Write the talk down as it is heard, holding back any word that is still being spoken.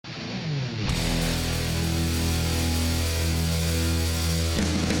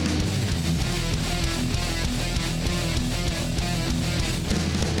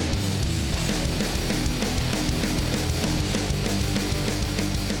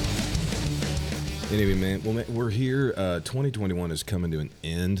Anyway, man, well, we're here. 2021 is coming to an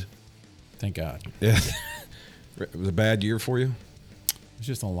end. Thank God. Yeah. It was a bad year for you? It's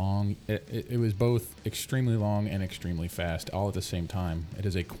just a long, it was both extremely long and extremely fast all at the same time. It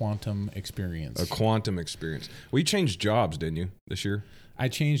is a quantum experience. A quantum experience. Well, you changed jobs, didn't you, this year? I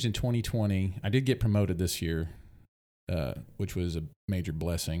changed in 2020. I did get promoted this year, which was a major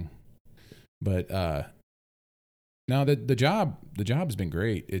blessing. But no, the job's been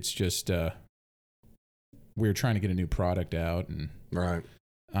great. It's just we're trying to get a new product out, and Right.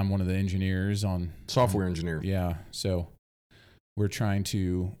 I'm one of the engineers on Software engineer. Yeah, so we're trying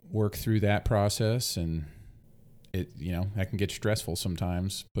to work through that process, and that can get stressful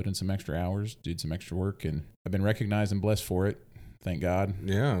sometimes. Put in some extra hours, did some extra work, and I've been recognized and blessed for it. Thank God.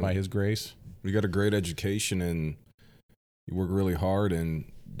 Yeah. By His grace. You got a great education, and you work really hard, and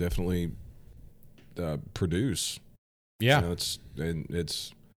definitely produce. Yeah. You know,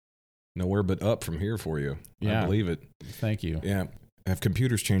 it's nowhere but up from here for you. Yeah. I believe it. Thank you. Yeah. Have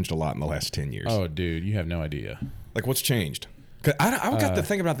computers changed a lot in the last 10 years? Oh, dude, you have no idea. Like, what's changed? 'Cause I got to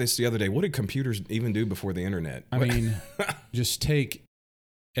think about this the other day. What did computers even do before the internet? I mean, just take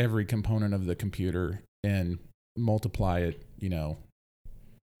every component of the computer and multiply it,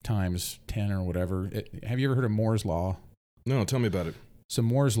 times 10 or whatever. Have you ever heard of Moore's Law? No, tell me about it. So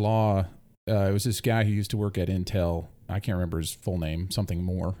Moore's Law, it was this guy who used to work at Intel. I can't remember his full name, something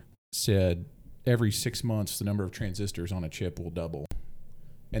Moore, said every 6 months the number of transistors on a chip will double.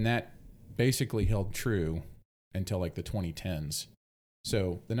 And that basically held true until like the 2010s.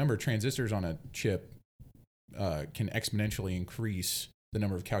 So the number of transistors on a chip can exponentially increase the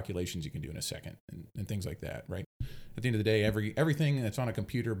number of calculations you can do in a second and things like that, right? At the end of the day, everything that's on a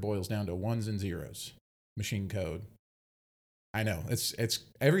computer boils down to ones and zeros, machine code. I know it's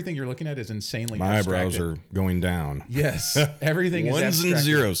everything you're looking at is insanely. My abstracted. eyebrows are going down. Yes, everything is ones and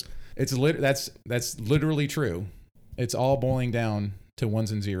zeros. It's that's literally true. It's all boiling down to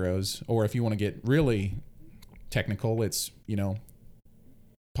ones and zeros, or if you want to get really technical, it's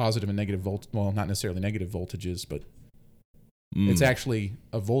positive and negative well, not necessarily negative voltages, but it's actually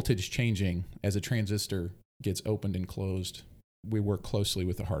a voltage changing as a transistor gets opened and closed. We work closely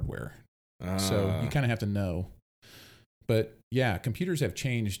with the hardware, so you kind of have to know. But yeah, computers have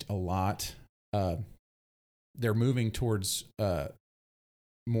changed a lot. They're moving towards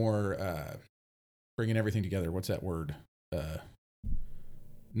more bringing everything together. What's that word?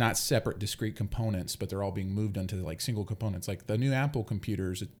 Not separate discrete components, but they're all being moved onto like single components. Like the new Apple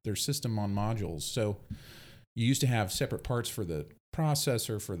computers, they're system on modules. So you used to have separate parts for the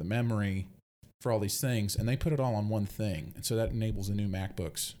processor, for the memory, for all these things, and they put it all on one thing. And so that enables the new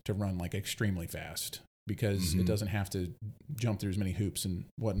MacBooks to run like extremely fast because it doesn't have to jump through as many hoops and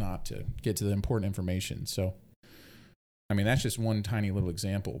whatnot to get to the important information. So, I mean, that's just one tiny little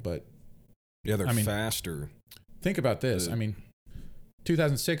example, but yeah, they're faster. Think about this.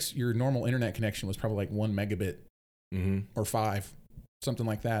 2006, your normal internet connection was probably like 1 megabit or 5, something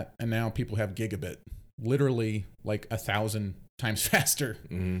like that. And now people have gigabit, literally like 1,000 times faster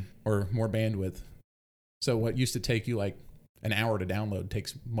or more bandwidth. So what used to take you like an hour to download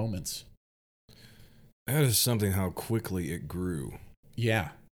takes moments. That is something how quickly it grew. Yeah.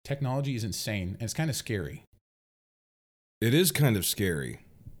 Technology is insane, and it's kind of scary. It is kind of scary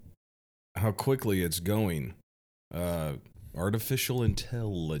how quickly it's going. Artificial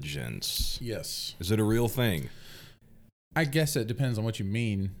intelligence. Yes. Is it a real thing? I guess it depends on what you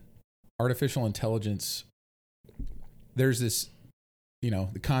mean. Artificial intelligence, there's this,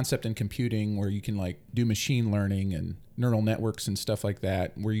 the concept in computing where you can like do machine learning and neural networks and stuff like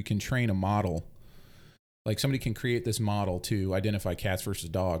that, where you can train a model. Like somebody can create this model to identify cats versus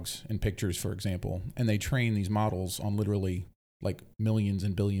dogs in pictures, for example, and they train these models on literally like millions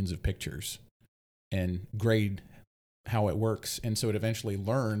and billions of pictures and grade how it works. And so it eventually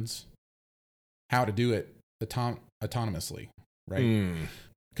learns how to do it autonomously, right?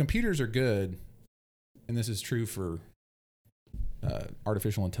 Computers are good, and this is true for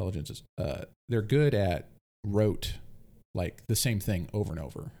artificial intelligence. They're good at rote, like the same thing over and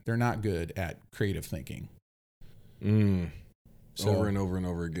over. They're not good at creative thinking. So, over and over and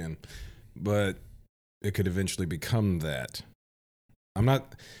over again. But it could eventually become that.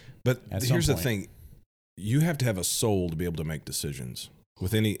 But here's the thing. You have to have a soul to be able to make decisions.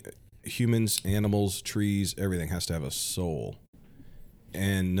 With any humans, animals, trees, everything has to have a soul.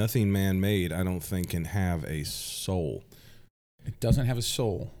 And nothing man-made, I don't think, can have a soul. It doesn't have a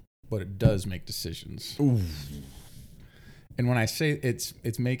soul, but it does make decisions. Ooh. And when I say it's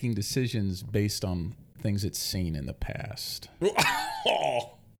making decisions based on things it's seen in the past.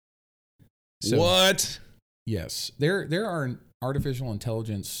 So, what? Yes. There are artificial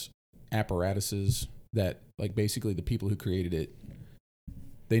intelligence apparatuses that, like, basically the people who created it,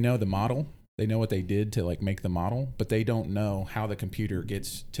 they know the model, they know what they did to like make the model, but they don't know how the computer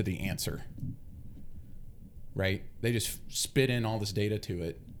gets to the answer. Right? They just spit in all this data to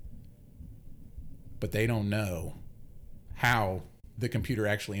it, but they don't know how the computer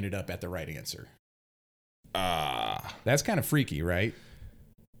actually ended up at the right answer. That's kind of freaky, right?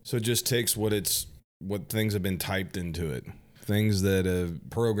 So it just takes what things have been typed into it. Things that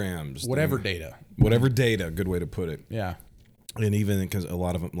programs. Whatever data. Whatever data, good way to put it. Yeah. And even because a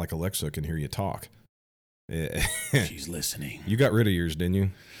lot of them, like Alexa, can hear you talk. She's listening. You got rid of yours, didn't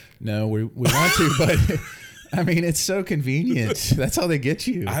you? No, we want to, but I mean, it's so convenient. That's how they get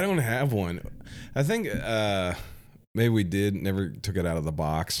you. I don't have one. I think maybe we did. Never took it out of the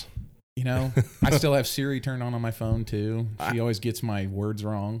box. You know, I still have Siri turned on my phone too. She always gets my words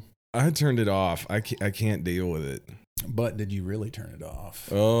wrong. I turned it off. I can't deal with it. But did you really turn it off?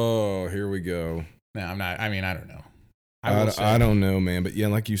 Oh, here we go. No, I'm not. I mean, I don't know. I don't know, man. But yeah,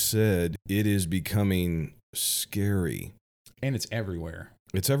 like you said, it is becoming scary. And it's everywhere.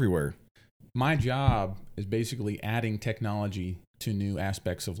 It's everywhere. My job is basically adding technology to new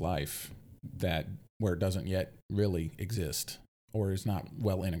aspects of life where it doesn't yet really exist or is not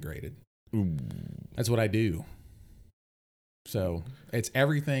well integrated. Ooh. That's what I do. So it's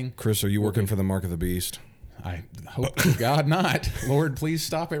everything. Chris, are you working for the Mark of the Beast? I hope to God not. Lord, please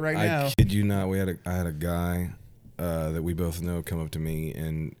stop it right now. I kid you not. I had a guy that we both know come up to me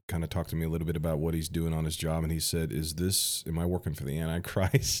and kind of talk to me a little bit about what he's doing on his job. And he said, am I working for the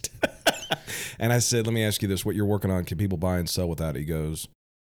Antichrist? And I said, let me ask you this. What you're working on, can people buy and sell without it? He goes,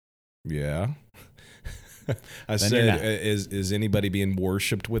 yeah. I said, is anybody being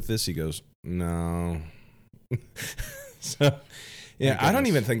worshipped with this? He goes, no. So, yeah, I don't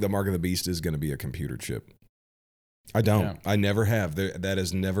even think the Mark of the Beast is going to be a computer chip. I don't. Yeah. I never have. That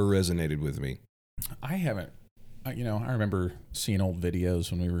has never resonated with me. I haven't. I remember seeing old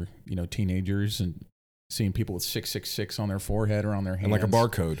videos when we were, teenagers and seeing people with 666 on their forehead or on their hands. And like a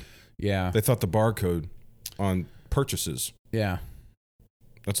barcode. Yeah. They thought the barcode on purchases. Yeah.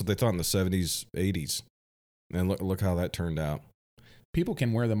 That's what they thought in the 70s, 80s. And look how that turned out. People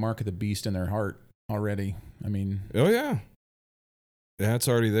can wear the Mark of the Beast in their heart already. I mean. Oh, yeah. Yeah, it's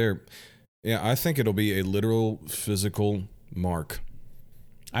already there. Yeah, I think it'll be a literal physical mark.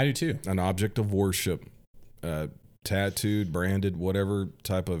 I do too. An object of worship. Tattooed, branded, whatever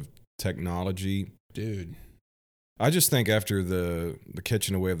type of technology. Dude. I just think after the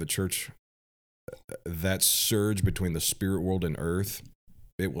catching away of the church, that surge between the spirit world and earth,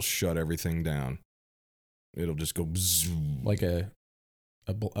 it will shut everything down. It'll just go bzzz. Like a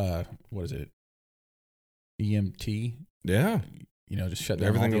what is it? EMT? Yeah. Just shut down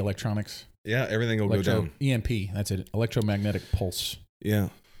everything, all the electronics. Yeah, everything will go down. EMP, that's it. Electromagnetic pulse. Yeah.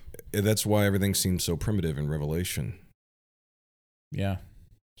 That's why everything seems so primitive in Revelation. Yeah.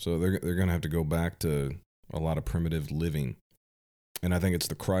 So they're going to have to go back to a lot of primitive living. And I think it's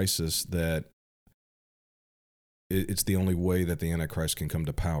the crisis that it's the only way that the Antichrist can come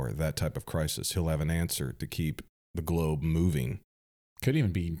to power, that type of crisis. He'll have an answer to keep the globe moving. Could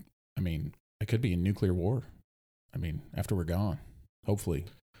even be, it could be a nuclear war. After we're gone, hopefully.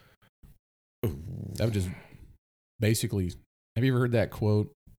 Ooh. That would just basically, have you ever heard that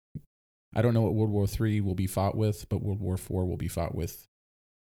quote? I don't know what World War III will be fought with, but World War IV will be fought with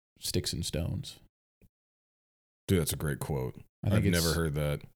sticks and stones. Dude, that's a great quote. I've never heard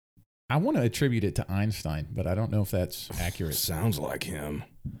that. I want to attribute it to Einstein, but I don't know if that's accurate. Sounds like him.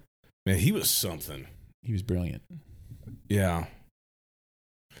 Man, he was something. He was brilliant. Yeah.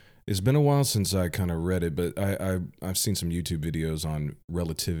 It's been a while since I kind of read it, but I've seen some YouTube videos on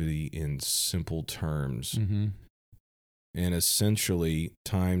relativity in simple terms. Mm-hmm. And essentially,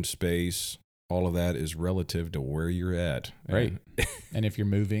 time, space, all of that is relative to where you're at. Right. And if you're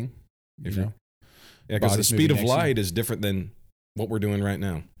moving, Yeah, because the speed of light is different than what we're doing right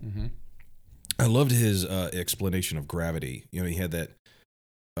now. Mm-hmm. I loved his explanation of gravity. He had that,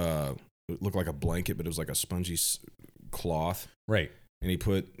 it looked like a blanket, but it was like a spongy cloth. Right. And he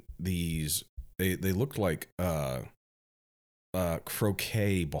put these, they looked like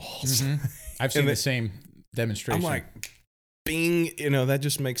croquet balls. Mm-hmm. I've seen the same demonstration. I'm like, bing, that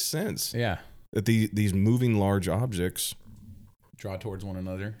just makes sense. Yeah. That these moving large objects draw towards one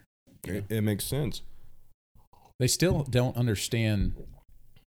another. It makes sense. They still don't understand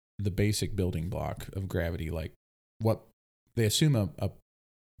the basic building block of gravity, like what they assume a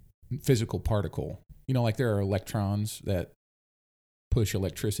physical particle. Like there are electrons that push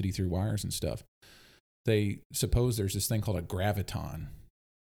electricity through wires and stuff. They suppose there's this thing called a graviton,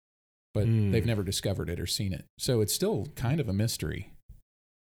 but they've never discovered it or seen it. So it's still kind of a mystery.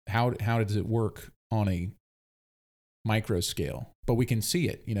 how does it work on a micro scale? But we can see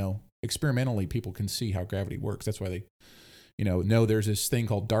it, experimentally. People can see how gravity works. That's why they, know there's this thing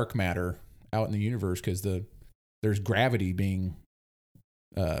called dark matter out in the universe, because there's gravity being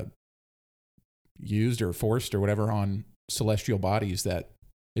used or forced or whatever on celestial bodies that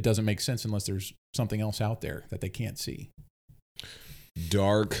it doesn't make sense unless there's something else out there that they can't see.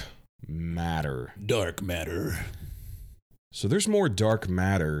 Dark matter. Dark matter. So there's more dark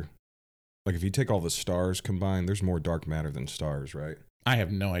matter. Like if you take all the stars combined, there's more dark matter than stars, right? I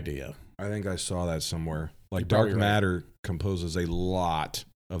have no idea. I think I saw that somewhere. Like dark matter composes a lot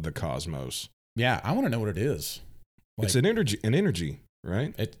of the cosmos. Yeah, I want to know what it is. It's an energy,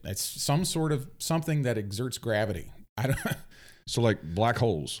 right? It's some sort of something that exerts gravity. I don't. So like black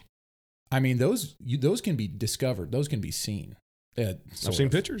holes. I mean, those can be discovered. Those can be seen. I've seen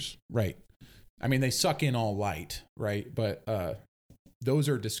pictures. Right. I mean, they suck in all light, right? But those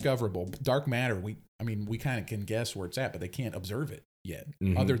are discoverable. Dark matter, we kind of can guess where it's at, but they can't observe it yet,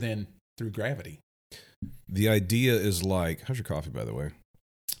 other than through gravity. The idea is like, how's your coffee, by the way?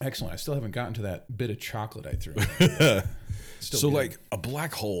 Excellent. I still haven't gotten to that bit of chocolate I threw. So good. Like a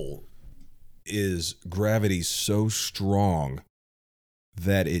black hole is gravity so strong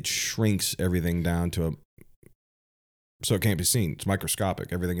that it shrinks everything down to so it can't be seen. It's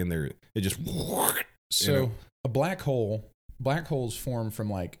microscopic. Everything in there, it just. So a black holes form from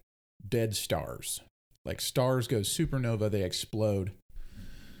like dead stars. Like stars go supernova, they explode,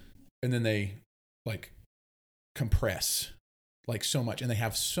 and then they like compress like so much, and they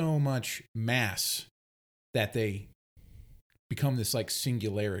have so much mass that they become this like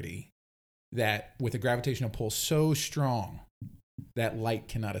singularity that with a gravitational pull so strong that light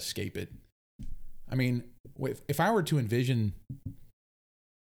cannot escape it. I mean, if I were to envision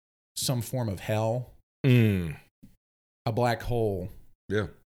some form of hell, a black hole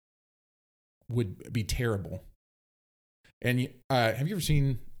would be terrible. And have you ever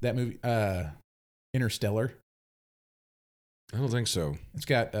seen that movie, Interstellar? I don't think so. It's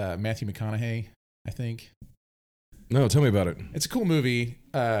got Matthew McConaughey, I think. No, tell me about it. It's a cool movie.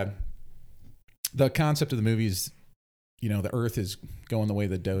 The concept of the movie is, the Earth is going the way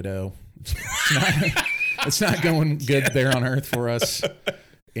of the dodo. It's not going good there on Earth for us.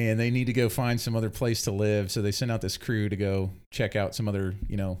 And they need to go find some other place to live. So they send out this crew to go check out some other,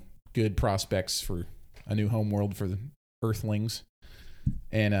 good prospects for a new home world for the Earthlings.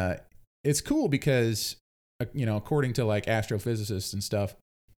 And it's cool because, according to like astrophysicists and stuff,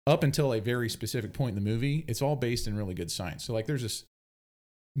 up until a very specific point in the movie, it's all based in really good science. So like there's this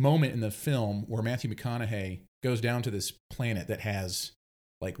moment in the film where Matthew McConaughey goes down to this planet that has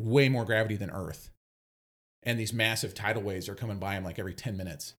like way more gravity than Earth. And these massive tidal waves are coming by him like every 10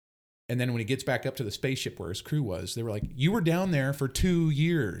 minutes. And then when he gets back up to the spaceship where his crew was, they were like, you were down there for 2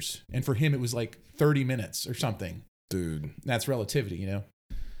 years. And for him, it was like 30 minutes or something. Dude. That's relativity,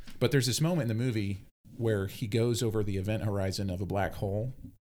 But there's this moment in the movie where he goes over the event horizon of a black hole.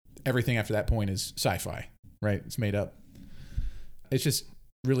 Everything after that point is sci-fi, right? It's made up. It's just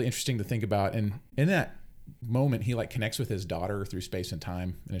really interesting to think about. And in that moment, he like connects with his daughter through space and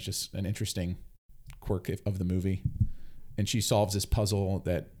time. And it's just an interesting quirk of the movie. And she solves this puzzle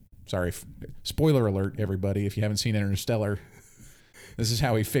that, spoiler alert, everybody, if you haven't seen Interstellar, this is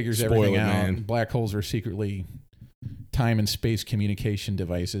how he figures everything out. Man. Black holes are secretly time and space communication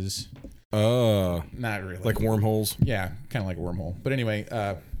devices. Not really. Like wormholes? Yeah, kind of like a wormhole. But anyway,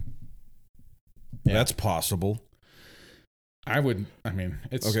 that's possible.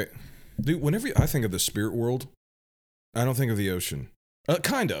 It's... Okay. Dude, whenever I think of the spirit world, I don't think of the ocean.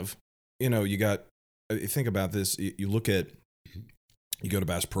 Kind of. You think about this, you go to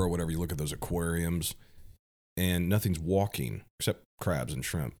Bass Pro or whatever, you look at those aquariums, and nothing's walking except crabs and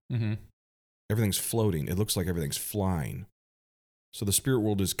shrimp. Mm-hmm. Everything's floating. It looks like everything's flying. So the spirit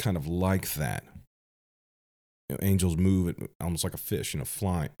world is kind of like that. Angels move almost like a fish,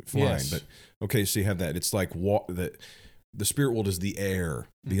 flying. Yes. But okay, so you have that. It's like the spirit world is the air,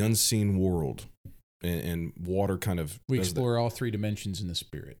 the unseen world, and water kind of. We explore all three dimensions in the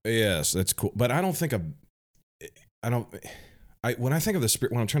spirit. Yes, that's cool. But I don't think when I think of the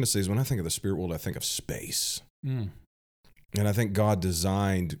spirit, what I'm trying to say is when I think of the spirit world, I think of space. Mm. And I think God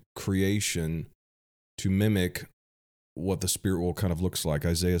designed creation to mimic what the spirit world kind of looks like.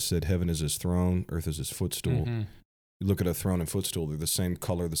 Isaiah said, heaven is his throne, earth is his footstool. Mm-hmm. You look at a throne and footstool, they're the same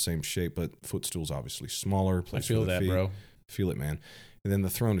color, the same shape, but footstool's obviously smaller. I feel that, bro. Feel it, man. And then the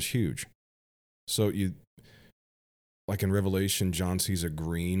throne is huge. So like in Revelation, John sees a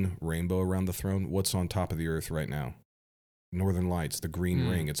green rainbow around the throne. What's on top of the earth right now? Northern Lights, the green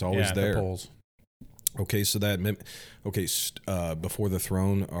ring. It's always there. The poles. Okay, so before the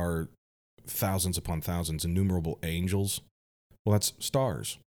throne are thousands upon thousands, innumerable angels. Well, that's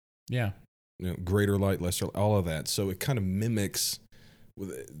stars. Yeah. Greater light, lesser, all of that. So it kind of mimics.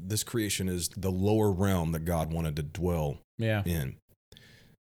 This creation is the lower realm that God wanted to dwell in.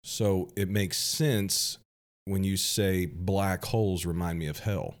 So it makes sense when you say black holes remind me of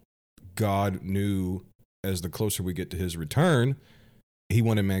hell. God knew as the closer we get to his return, he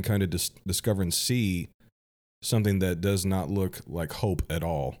wanted mankind to discover and see something that does not look like hope at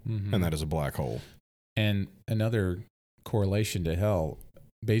all, and that is a black hole. And another correlation to hell,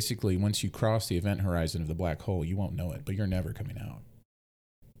 basically, once you cross the event horizon of the black hole, you won't know it, but you're never coming out.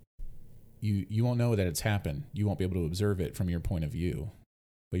 You won't know that it's happened. You won't be able to observe it from your point of view,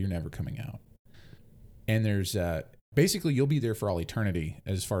 but you're never coming out. And there's basically you'll be there for all eternity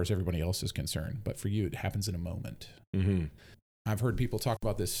as far as everybody else is concerned, but for you it happens in a moment. I've heard people talk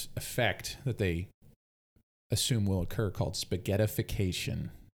about this effect that they assume will occur called spaghettification.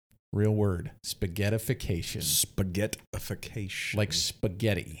 Real word, spaghettification. Spaghettification. Like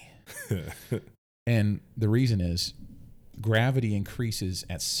spaghetti. And the reason is gravity increases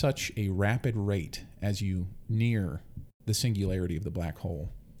at such a rapid rate as you near the singularity of the black hole.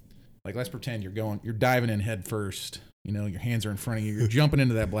 Like, let's pretend you're diving in head first. Your hands are in front of you. You're jumping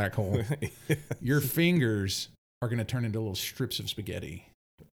into that black hole. Your fingers are going to turn into little strips of spaghetti.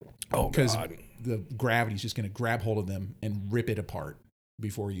 Oh, because God. The gravity's just going to grab hold of them and rip it apart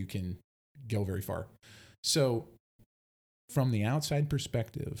before you can go very far. So, from the outside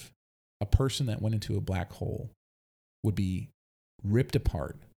perspective, a person that went into a black hole would be ripped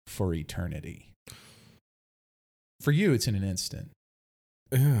apart for eternity. For you, it's in an instant.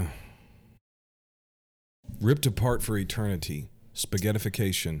 Yeah. Ripped apart for eternity.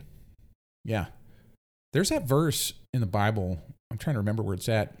 Spaghettification. Yeah. There's that verse in the Bible. I'm trying to remember where it's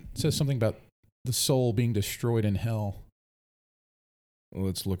at. It says something about the soul being destroyed in hell. Well,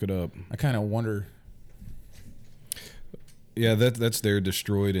 let's look it up. I kind of wonder. Yeah, that's there,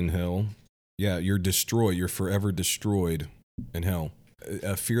 destroyed in hell. Yeah, you're destroyed. You're forever destroyed in hell.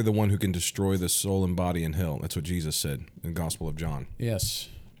 Fear the one who can destroy the soul and body in hell. That's what Jesus said in the Gospel of John. Yes.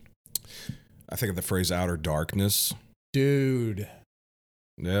 I think of the phrase outer darkness. Dude.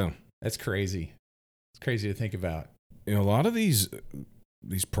 Yeah. That's crazy. It's crazy to think about. A lot of these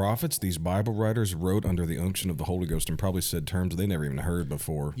prophets, these Bible writers wrote under the unction of the Holy Ghost and probably said terms they never even heard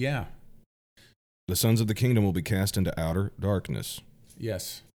before. Yeah. The sons of the kingdom will be cast into outer darkness.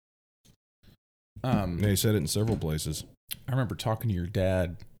 Yes. They said it in several places. I remember talking to your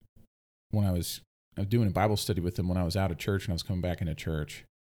dad when I was doing a Bible study with him when I was out of church and I was coming back into church.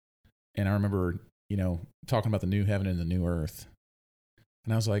 And I remember, talking about the new heaven and the new earth.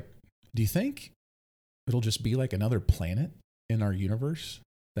 And I was like, do you think it'll just be like another planet in our universe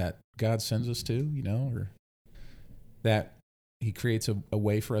that God sends us to, or that he creates a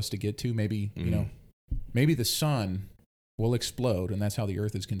way for us to get to? Maybe, maybe the sun will explode and that's how the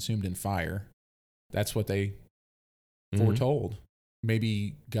earth is consumed in fire. That's what they foretold.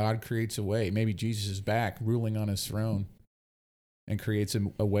 Maybe God creates a way. Maybe Jesus is back ruling on his throne and creates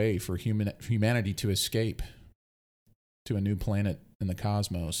a way for humanity to escape to a new planet in the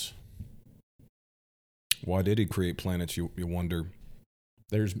cosmos. Why did he create planets, you wonder?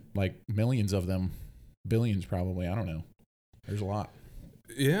 There's like millions of them, billions probably, I don't know. There's a lot.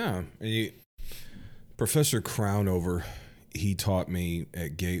 Yeah. Professor Crownover, he taught me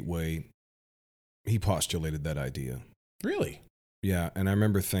at Gateway, he postulated that idea. Really? Yeah, and I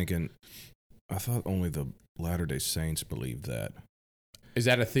remember thinking, I thought only the Latter-day Saints believed that. Is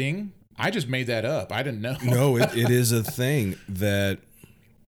that a thing? I just made that up. I didn't know. No, it is a thing that...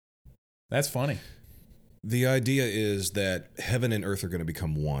 That's funny. The idea is that heaven and earth are going to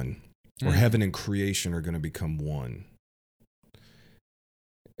become one, or heaven and creation are going to become one.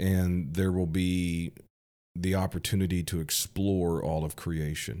 And there will be the opportunity to explore all of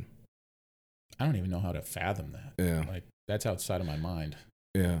creation. I don't even know how to fathom that. Yeah. Like, that's outside of my mind.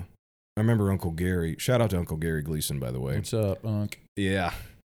 Yeah. I remember Uncle Gary. Shout out to Uncle Gary Gleason, by the way. What's up, Unc? Yeah.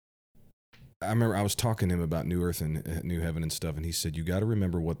 I remember I was talking to him about new earth and new heaven and stuff, and he said, you got to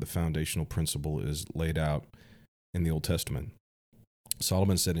remember what the foundational principle is laid out in the Old Testament.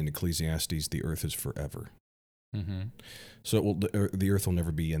 Solomon said in Ecclesiastes, the earth is forever. Mm-hmm. So the earth will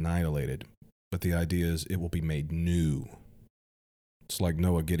never be annihilated, but the idea is it will be made new. It's like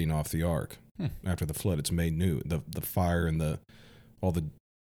Noah getting off the ark after the flood. It's made new. The fire and all the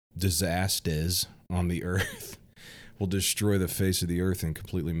disasters on the earth will destroy the face of the earth and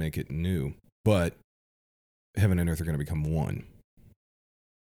completely make it new. But heaven and earth are going to become one.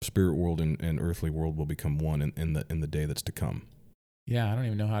 Spirit world and earthly world will become one in the day that's to come. Yeah, I don't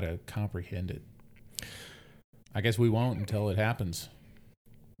even know how to comprehend it. I guess we won't until it happens.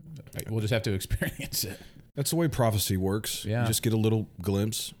 We'll just have to experience it. That's the way prophecy works. Yeah. You just get a little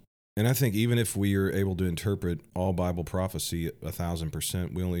glimpse. And I think even if we are able to interpret all Bible prophecy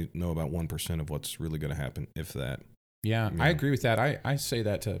 1,000%, we only know about 1% of what's really going to happen, if that. Yeah, I agree with that. I say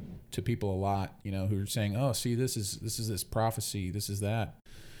that to people a lot, who are saying, "Oh, see, this is this prophecy, this is that,"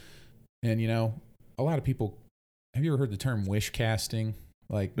 and a lot of people. Have you ever heard the term wish casting?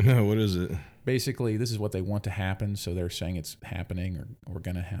 Like, no, what is it? Basically, this is what they want to happen, so they're saying it's happening or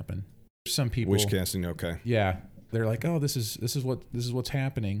going to happen. Some people wish casting, okay. Yeah, they're like, "Oh, this is what's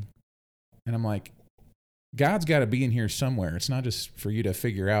happening," and I'm like, God's got to be in here somewhere. It's not just for you to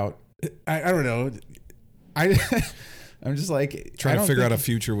figure out. I don't know. I'm just like trying to figure out a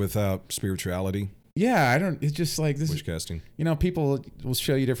future without spirituality. Yeah, it's just like this. Wish casting. People will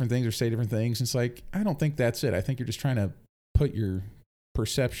show you different things or say different things. It's like, I don't think that's it. I think you're just trying to put your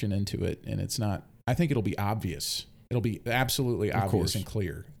perception into it, and it's not. I think it'll be obvious. It'll be absolutely obvious and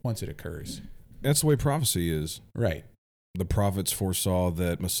clear once it occurs. That's the way prophecy is. Right. The prophets foresaw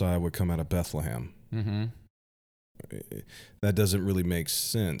that Messiah would come out of Bethlehem. Mm-hmm. That doesn't really make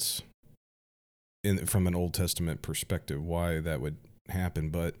sense from an Old Testament perspective, why that would happen.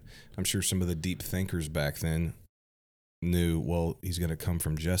 But I'm sure some of the deep thinkers back then knew, well, he's going to come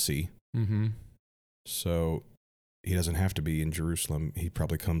from Jesse. Mm-hmm. So he doesn't have to be in Jerusalem. He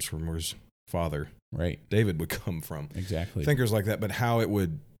probably comes from where his father, right, David, would come from. Exactly. Thinkers like that. But how it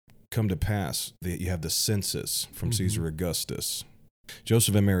would come to pass, that you have the census from Caesar Augustus,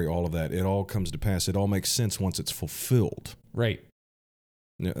 Joseph and Mary, all of that, it all comes to pass. It all makes sense once it's fulfilled. Right.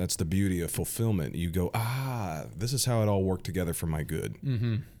 Yeah, that's the beauty of fulfillment. You go, this is how it all worked together for my good.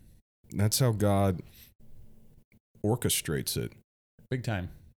 Mm-hmm. That's how God orchestrates it. Big time.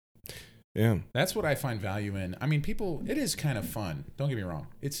 Yeah. That's what I find value in. I mean, it is kind of fun. Don't get me wrong.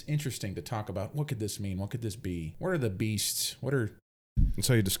 It's interesting to talk about, what could this mean? What could this be? What are the beasts? That's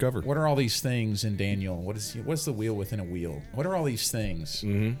how you discover. What are all these things in Daniel? What's the wheel within a wheel? What are all these things?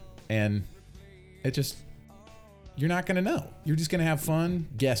 Mm-hmm. And it just, you're not going to know. You're just going to have fun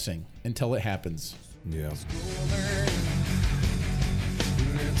guessing until it happens. Yeah.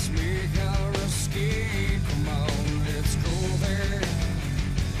 Let's make our escape. Come on, let's go there.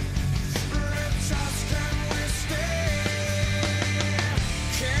 Let's ask, can we stay?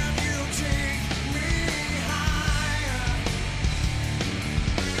 Can you take me higher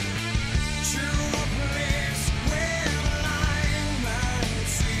to a place where line and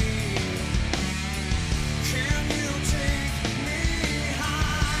sea? Can you take me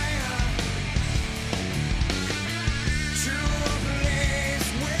higher to a place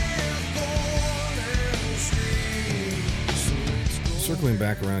with golden streams? Circling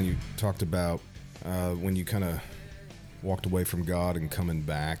back around, you talked about when you kind of walked away from God and coming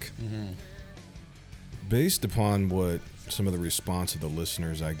back. Mm-hmm. Based upon what some of the response of the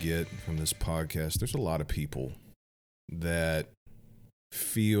listeners I get from this podcast, there's a lot of people that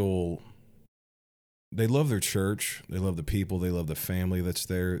feel they love their church, they love the people, they love the family that's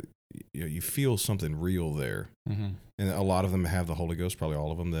there. You feel something real there. Mm-hmm. And a lot of them have the Holy Ghost, probably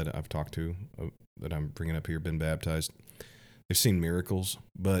all of them that I've talked to, that I'm bringing up here, been baptized. They've seen miracles,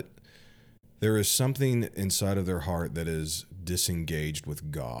 but there is something inside of their heart that is disengaged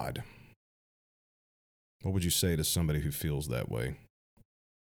with God. What would you say to somebody who feels that way?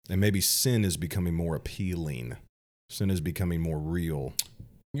 And maybe sin is becoming more appealing. Sin is becoming more real.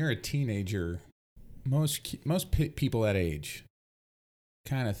 When you're a teenager, most people that age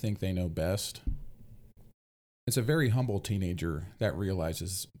kind of think they know best. It's a very humble teenager that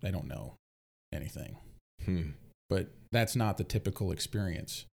realizes they don't know anything. But that's not the typical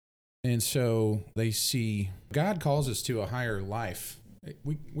experience. And so they see God calls us to a higher life.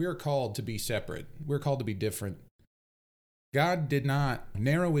 We are called to be separate. We're called to be different. God did not.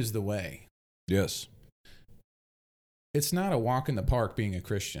 Narrow is the way. Yes. It's not a walk in the park being a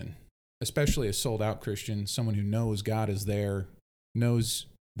Christian, especially a sold out Christian, someone who knows God is there, knows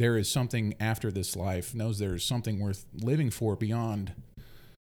there is something after this life, knows there is something worth living for beyond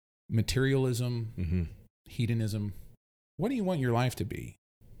materialism, hedonism. What do you want your life to be?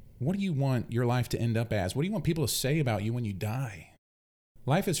 What do you want your life to end up as? What do you want people to say about you when you die?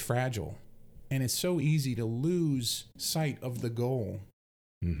 Life is fragile, and it's so easy to lose sight of the goal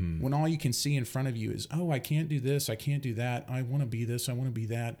when all you can see in front of you is, oh, I can't do this, I can't do that, I want to be this, I want to be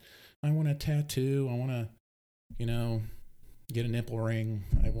that, I want a tattoo, I want to, get a nipple ring,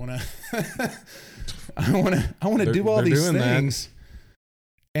 I want to, I want to do all these things.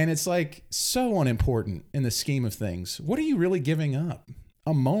 And it's like so unimportant in the scheme of things. What are you really giving up?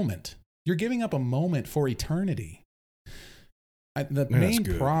 A moment. You're giving up a moment for eternity. The main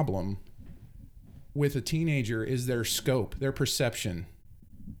problem with a teenager is their scope, their perception.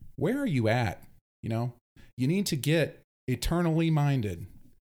 Where are you at? You know, you need to get eternally minded.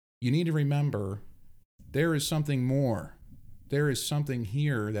 You need to remember there is something more. There is something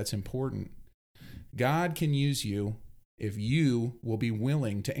here that's important. God can use you if you will be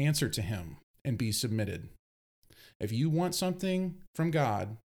willing to answer to him and be submitted. If you want something from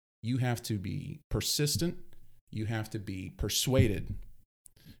God, you have to be persistent, you have to be persuaded,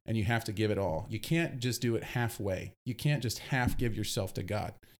 and you have to give it all. You can't just do it halfway. You can't just half give yourself to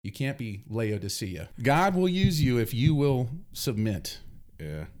God. You can't be Laodicea. God will use you if you will submit.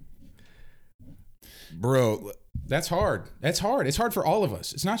 Yeah. Bro, that's hard. That's hard. It's hard for all of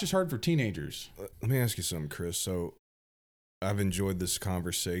us. It's not just hard for teenagers. Let me ask you something, Chris. So I've enjoyed this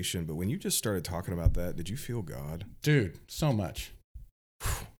conversation, but when you just started talking about that, did you feel God? Dude, so much.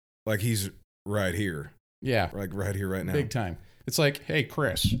 Like he's right here. Yeah. Like right here, right now. Big time. It's like, hey,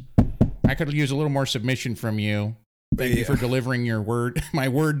 Chris, I could use a little more submission from you. Thank you for delivering your word, my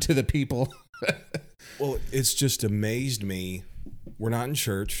word to the people. Well, it's just amazed me. We're not in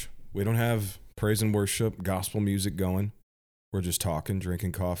church. We don't have praise and worship, gospel music going. We're just talking,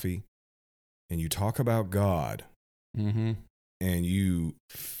 drinking coffee. And you talk about God. Mm-hmm. And you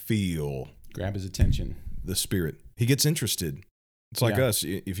feel. Grab his attention. The Spirit. He gets interested. It's like us.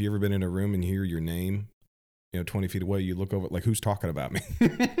 If you ever been in a room and hear your name, 20 feet away, you look over, like, who's talking about me?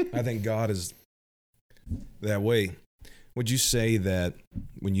 I think God is that way. Would you say that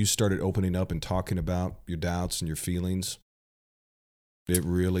when you started opening up and talking about your doubts and your feelings, it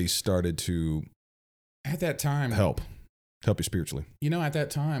really started to at that time help you spiritually? At that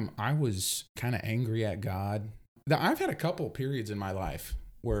time, I was kind of angry at God. I've had a couple periods in my life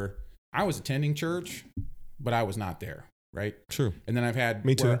where I was attending church, but I was not there, right? True. And then I've had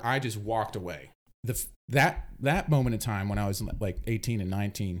where I just walked away. That moment in time when I was like 18 and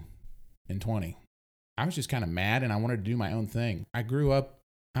 19 and 20, I was just kind of mad and I wanted to do my own thing. I grew up,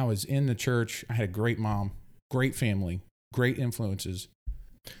 I was in the church. I had a great mom, great family, great influences.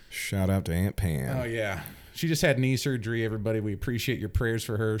 Shout out to Aunt Pam. Oh, yeah. She just had knee surgery, everybody. We appreciate your prayers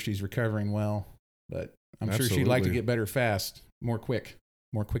for her. She's recovering well, but I'm sure she'd like to get better fast, more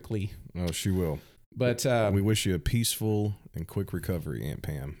quickly. Oh, she will. But we wish you a peaceful and quick recovery, Aunt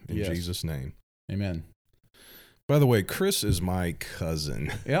Pam, in Jesus' name. Amen. By the way, Chris is my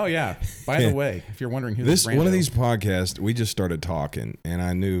cousin. Oh, yeah. By the way, if you're wondering who this one of these podcasts, we just started talking, and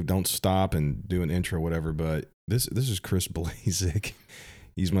I knew don't stop and do an intro or whatever, but this is Chris Blazek.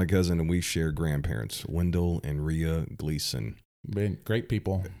 He's my cousin, and we share grandparents, Wendell and Rhea Gleason. Been great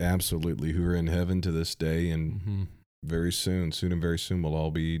people. Absolutely, who are in heaven to this day, and very soon and very soon, we'll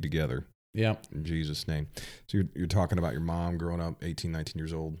all be together. Yeah. In Jesus' name. So you're talking about your mom growing up, 18, 19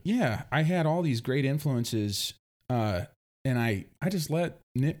 years old. Yeah, I had all these great influences, and I just let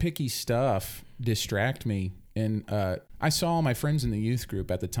nitpicky stuff distract me. And I saw all my friends in the youth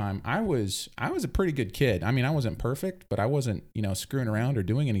group at the time. I was a pretty good kid. I mean, I wasn't perfect, but I wasn't, screwing around or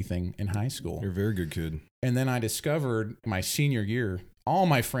doing anything in high school. You're a very good kid. And then I discovered my senior year, all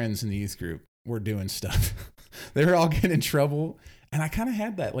my friends in the youth group were doing stuff. They were all getting in trouble. And I kind of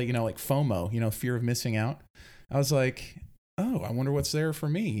had that, like FOMO, fear of missing out. I was like, oh, I wonder what's there for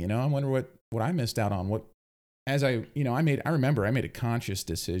me. I wonder what I missed out on. I remember I made a conscious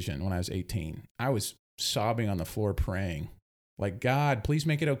decision when I was 18. I was sobbing on the floor praying, like, God, please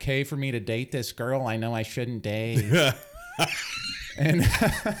make it okay for me to date this girl I know I shouldn't date. And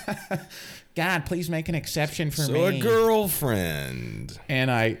God, please make an exception for me. So a girlfriend.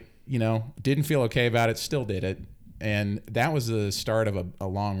 And I, didn't feel okay about it, still did it. And that was the start of a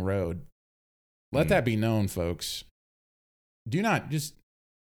long road. Let that be known, folks. Do not, just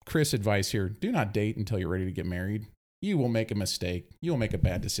Chris advice here, do not date until you're ready to get married. You will make a mistake. You will make a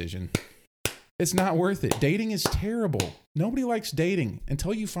bad decision. It's not worth it. Dating is terrible. Nobody likes dating.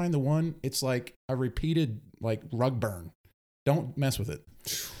 Until you find the one, it's like a repeated rug burn. Don't mess with it.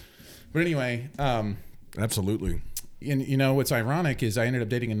 But anyway. Absolutely. And what's ironic is I ended up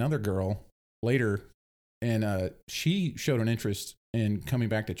dating another girl later. And she showed an interest in coming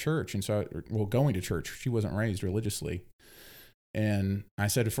back to church. And so, going to church. She wasn't raised religiously. And I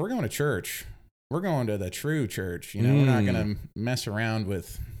said, if we're going to church, we're going to the true church. We're not going to mess around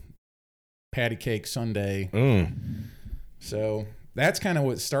with patty cake Sunday. So that's kind of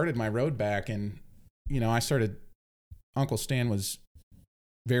what started my road back. And, Uncle Stan was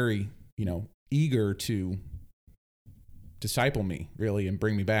very, eager to disciple me, really, and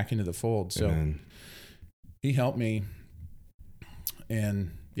bring me back into the fold. So Amen. He helped me.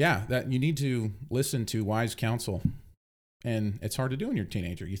 And that you need to listen to wise counsel. And it's hard to do when you're a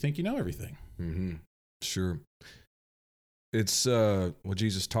teenager. You think you know everything. Mm-hmm. Sure. It's what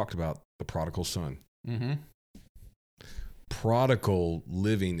Jesus talked about, the prodigal son. Mm-hmm. Prodigal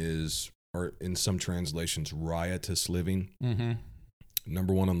living is, or in some translations, riotous living. Mm-hmm.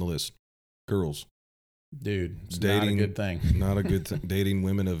 Number one on the list. Girls. Dude, it's Dating, not a good thing. Not a good thing. Dating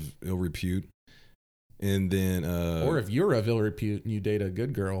women of ill repute. And then... or if you're of ill repute and you date a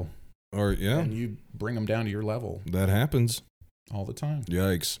good girl. Or, yeah. And you bring them down to your level. That happens. All the time.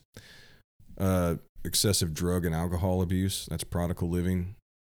 Yikes. Excessive drug and alcohol abuse. That's prodigal living.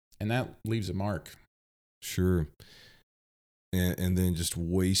 And that leaves a mark. Sure. And then just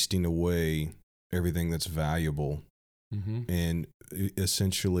wasting away everything that's valuable. Mm-hmm. And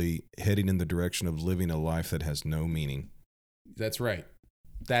essentially heading in the direction of living a life that has no meaning. That's right.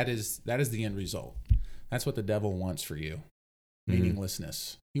 That is the end result. That's what the devil wants for you. Mm-hmm.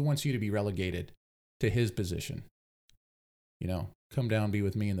 Meaninglessness. He wants you to be relegated to his position. You know, come down, be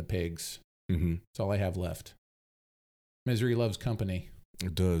with me and the pigs. Mm-hmm. That's all I have left. Misery loves company.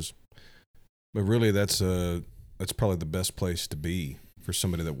 It does. But really, that's probably the best place to be for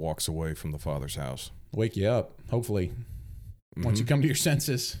somebody that walks away from the Father's house. Wake you up, hopefully. Mm-hmm. Once you come to your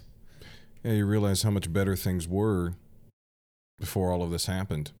senses. Yeah, you realize how much better things were before all of this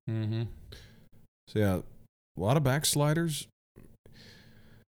happened. Mm-hmm. So yeah, a lot of backsliders.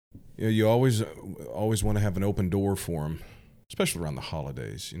 You know, you always want to have an open door for them, especially around the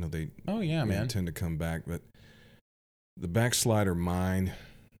holidays. You know, they tend to come back, but the backslider mind,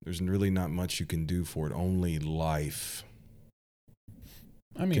 there's really not much you can do for it. Only life.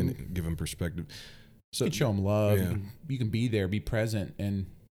 I mean, can give them perspective. So you can show them love. Yeah. You can be there, be present, and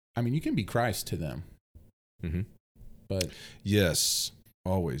I mean, you can be Christ to them. Mm-hmm. But yes,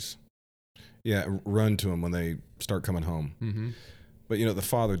 always. Yeah, run to him when they start coming home. Mm-hmm. But you know, the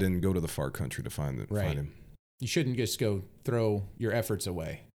Father didn't go to the far country to find him. You shouldn't just go throw your efforts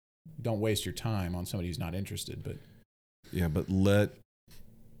away. Don't waste your time on somebody who's not interested. But yeah, but let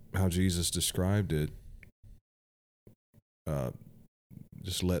how Jesus described it.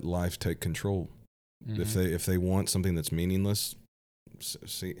 Just let life take control. mm-hmm. If they want something that's meaningless,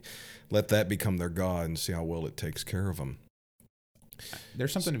 let that become their God and see how well it takes care of them.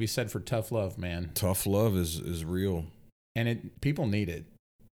 There's something to be said for tough love, man. Tough love is real, and people need it.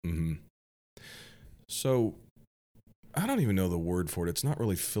 Mm-hmm. So, I don't even know the word for it. It's not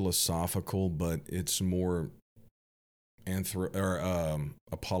really philosophical, but it's more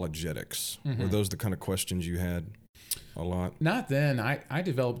apologetics. Mm-hmm. Were those the kind of questions you had a lot? Not then. I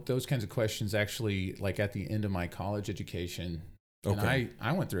developed those kinds of questions actually like at the end of my college education. Okay. And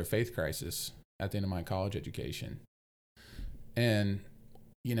I went through a faith crisis at the end of my college education. And,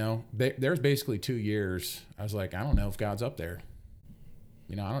 you know, there's basically 2 years. I was like, I don't know if God's up there.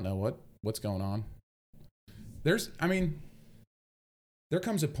 You know, I don't know what's going on. There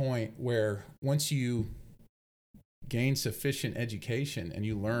comes a point where once you gain sufficient education and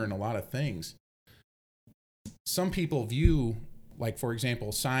you learn a lot of things, some people view, like, for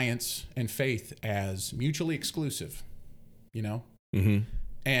example, science and faith as mutually exclusive, you know? Mm-hmm.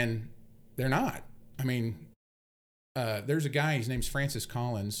 And they're not. I mean, there's a guy, his name's Francis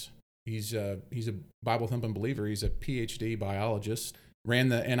Collins. He's a Bible thumping believer. He's a PhD biologist, ran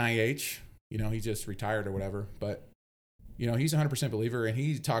the NIH. You know, he just retired or whatever. But, you know, he's a 100% believer, and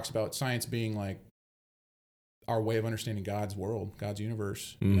he talks about science being like our way of understanding God's world, God's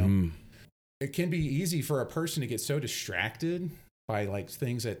universe. You Mm-hmm. know, it can be easy for a person to get so distracted by like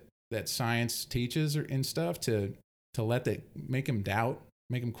things that science teaches and stuff to let that make them doubt,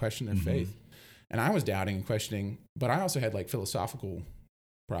 make them question their Mm-hmm. faith. And I was doubting and questioning, but I also had like philosophical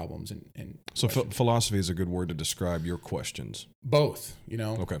problems and So philosophy is a good word to describe your questions. both, you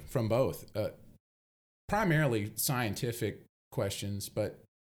know, Okay. from both, primarily scientific questions. But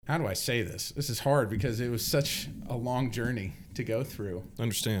how do I say this? This is hard because it was such a long journey to go through. I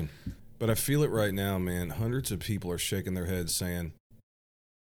understand. But I feel it right now, man. Hundreds of people are shaking their heads saying,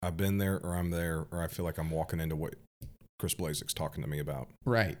 I've been there, or I'm there, or I feel like I'm walking into what Chris Blazek's talking to me about.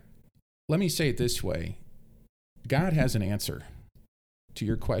 Right. Let me say it this way. God has an answer to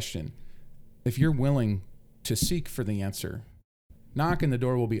your question. If you're willing to seek for the answer, knock and the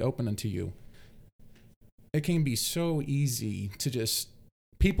door will be open unto you. It can be so easy to just,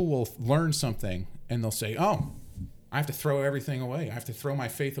 people will learn something and they'll say, oh, I have to throw everything away. I have to throw my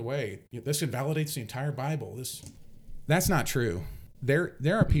faith away. This invalidates the entire Bible. That's not true. There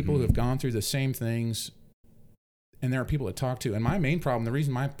are people who have gone through the same things, and there are people to talk to. And my main problem, the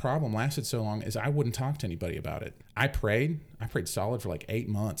reason my problem lasted so long, is I wouldn't talk to anybody about it. I prayed solid for like 8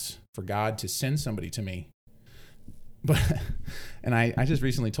 months for God to send somebody to me. But, and I just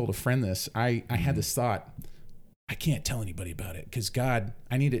recently told a friend this. I had this thought, I can't tell anybody about it because God,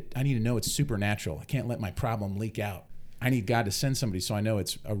 I need to know it's supernatural. I can't let my problem leak out. I need God to send somebody so I know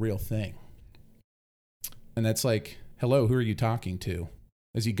it's a real thing. And that's like, hello, who are you talking to?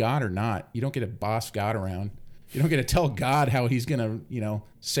 Is he God or not? You don't get to boss God around. You don't get to tell God how he's going to,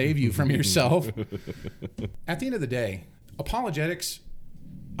 save you from yourself. At the end of the day, apologetics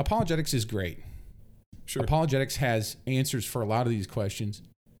is great. Sure. Apologetics has answers for a lot of these questions.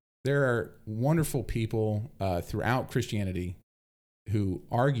 There are wonderful people throughout Christianity who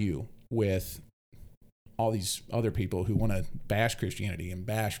argue with all these other people who want to bash Christianity and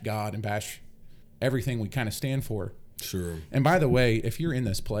bash God and bash everything we kind of stand for. Sure. And by the way, if you're in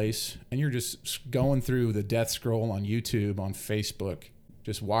this place and you're just going through the death scroll on YouTube, on Facebook,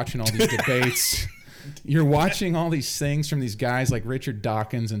 just watching all these debates, you're watching all these things from these guys like Richard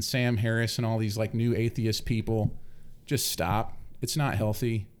Dawkins and Sam Harris and all these like new atheist people, just stop. It's not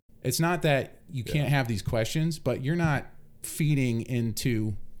healthy. It's not that you can't have these questions, but you're not feeding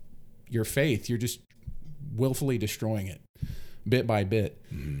into your faith. You're just willfully destroying it bit by bit.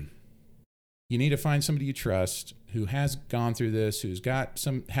 Mm-hmm. You need to find somebody you trust who has gone through this, who's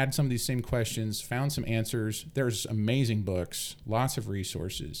had some of these same questions, found some answers. There's amazing books, lots of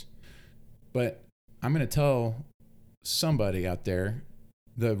resources. But I'm going to tell somebody out there,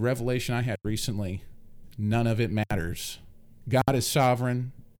 the revelation I had recently, none of it matters. God is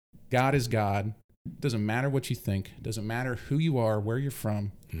sovereign. God is God. Doesn't matter what you think. Doesn't matter who you are, where you're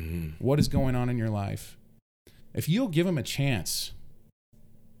from, what is going on in your life. If you'll give him a chance,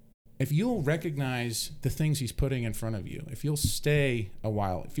 if you'll recognize the things he's putting in front of you, if you'll stay a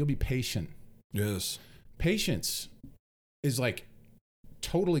while, if you'll be patient. Yes. Patience is like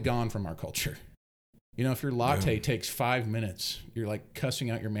totally gone from our culture. If your latte takes 5 minutes, you're like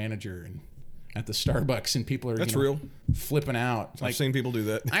cussing out your manager and at the Starbucks and people are real flipping out. I've seen people do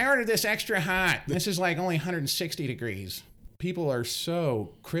that. I ordered this extra hot. This is like only 160 degrees. People are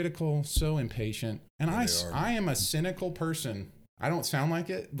so critical, so impatient. And I am a cynical person. I don't sound like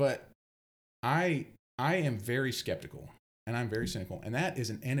it, but I am very skeptical and I'm very cynical. And that is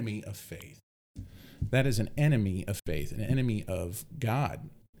an enemy of faith. That is an enemy of faith, an enemy of God.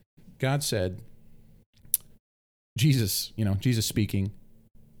 God said, Jesus speaking,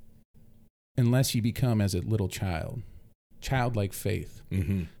 unless you become as a little child, childlike faith.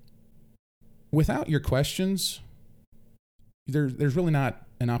 Mm-hmm. Without your questions, there's really not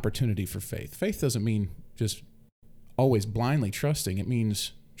an opportunity for faith. Faith doesn't mean just always blindly trusting. It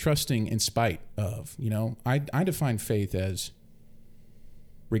means trusting in spite of, I define faith as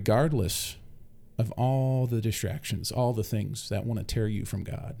regardless of all the distractions, all the things that want to tear you from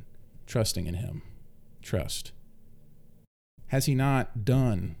God, trusting in him. Trust. Has he not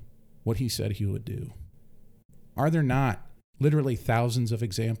done what he said he would do? Are there not literally thousands of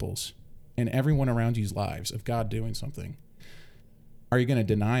examples in everyone around you's lives of God doing something? Are you going to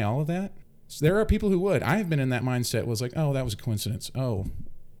deny all of that? So there are people who would. I have been in that mindset, was like, oh, that was a coincidence. Oh,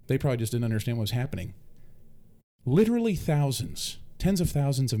 they probably just didn't understand what was happening. Literally thousands, tens of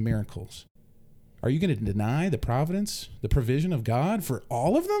thousands of miracles. Are you going to deny the providence, the provision of God for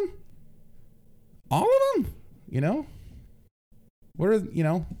all of them? All of them? What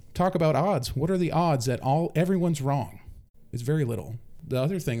are, talk about odds. What are the odds that everyone's wrong? It's very little. The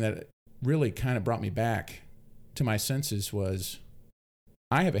other thing that really kind of brought me back to my senses was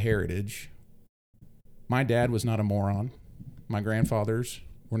I have a heritage. My dad was not a moron. My grandfathers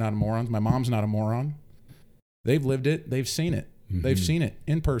were not morons. My mom's not a moron. They've lived it. They've seen it. Mm-hmm. They've seen it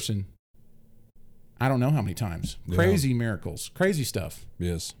in person. I don't know how many times. Yeah. Crazy miracles. Crazy stuff.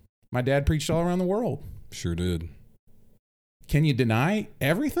 Yes. My dad preached all around the world. Sure did. Can you deny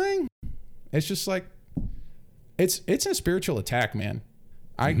everything? It's just like, it's a spiritual attack, man.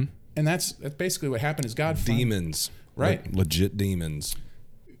 And that's basically what happened is God. Demons. Right. Like legit demons.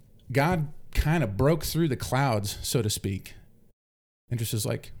 God kind of broke through the clouds, so to speak. And just is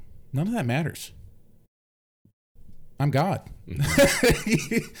like, none of that matters. I'm God.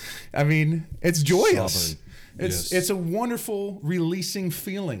 I mean, it's joyous. Sovereign. It's a wonderful releasing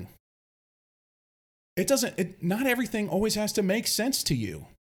feeling. Not everything always has to make sense to you.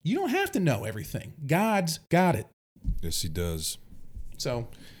 You don't have to know everything. God's got it. Yes, he does. So,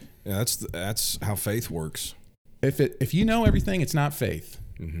 yeah, that's how faith works. If you know everything, it's not faith.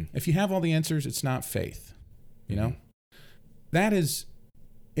 Mm-hmm. If you have all the answers, it's not faith. That is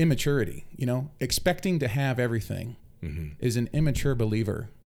immaturity. Expecting to have everything is an immature believer.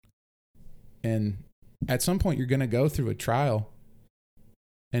 And at some point, you're going to go through a trial.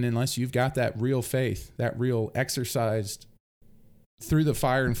 And unless you've got that real faith, that real exercised through the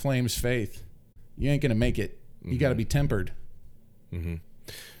fire and flames faith, you ain't going to make it. You got to be tempered. Mm-hmm.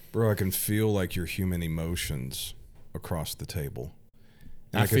 Bro, I can feel like your human emotions across the table.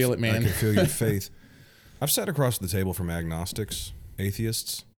 I feel it, man. I can feel your faith. I've sat across the table from agnostics,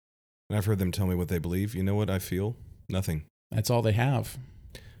 atheists, and I've heard them tell me what they believe. You know what I feel? Nothing. That's all they have.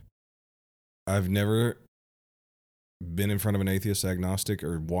 I've never been in front of an atheist, agnostic,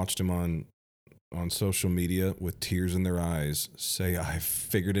 or watched them on social media with tears in their eyes say, I've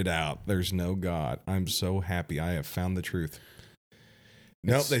figured it out. There's no God. I'm so happy. I have found the truth.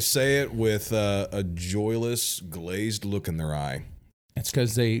 Nope, they say it with a joyless, glazed look in their eye. It's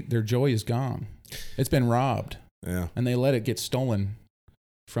because their joy is gone. It's been robbed. Yeah. And they let it get stolen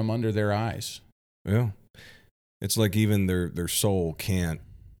from under their eyes. Yeah. It's like even their soul can't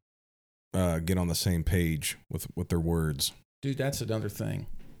get on the same page with their words. Dude, that's another thing.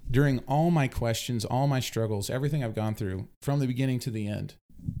 During all my questions, all my struggles, everything I've gone through from the beginning to the end,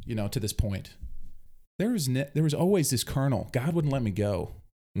 to this point, there was always this kernel. God wouldn't let me go.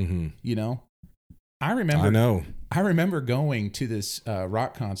 Mm-hmm. I remember going to this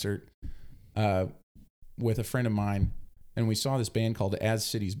rock concert with a friend of mine, and we saw this band called As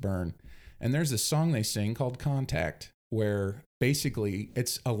Cities Burn. And there's this song they sing called Contact, where basically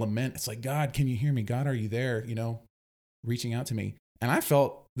it's a lament. It's like, God, can you hear me? God, are you there? Reaching out to me. And I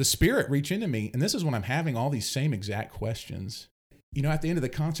felt the Spirit reach into me. And this is when I'm having all these same exact questions. At the end of the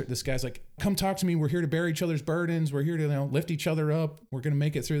concert, this guy's like, come talk to me. We're here to bear each other's burdens. We're here to lift each other up. We're going to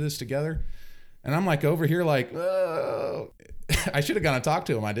make it through this together. And I'm like over here like, oh. I should have gone and talked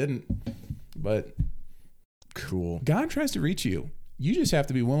to him. I didn't. But cool. God tries to reach you. You just have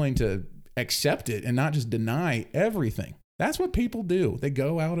to be willing to accept it and not just deny everything. That's what people do. They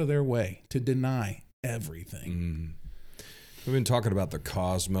go out of their way to deny everything. We've been talking about the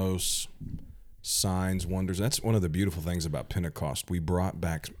cosmos, signs, wonders. That's one of the beautiful things about Pentecost. We brought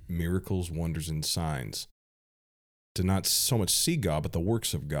back miracles, wonders, and signs to not so much see God, but the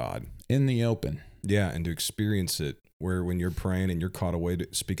works of God. In the open. Yeah, and to experience it, where when you're praying and you're caught away to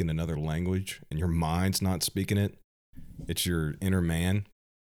speaking another language and your mind's not speaking it, it's your inner man.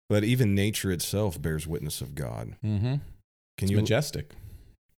 But even nature itself bears witness of God. Mm-hmm. It's majestic.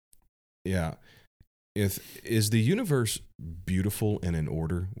 Yeah. Is the universe beautiful and in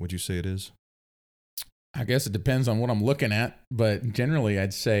order? Would you say it is? I guess it depends on what I'm looking at, but generally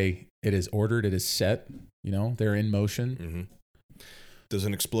I'd say it is ordered, it is set, they're in motion. Mm-hmm. Does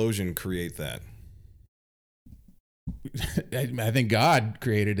an explosion create that? I think God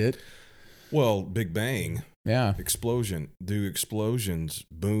created it. Well, Big Bang. Yeah. Explosion. Do explosions,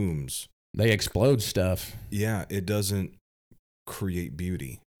 booms. They explode stuff. Yeah, it doesn't create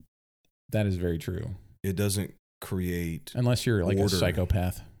beauty. That is very true. It doesn't create unless you're like order. A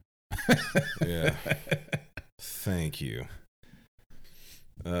psychopath. Yeah. Thank you.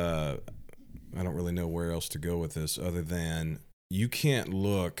 I don't really know where else to go with this other than you can't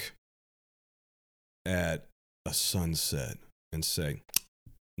look at a sunset and say,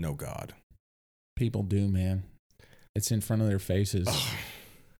 no God. People do, man. It's in front of their faces.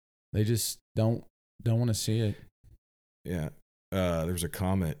 They just don't want to see it. Yeah. There was a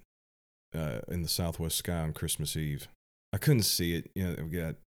comet in the southwest sky on Christmas Eve. I couldn't see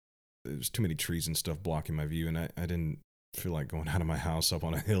it. There's too many trees and stuff blocking my view, and I didn't feel like going out of my house up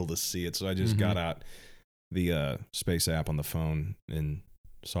on a hill to see it. So I just got out the space app on the phone and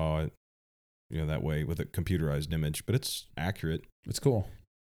saw it, that way with a computerized image, but it's accurate. It's cool.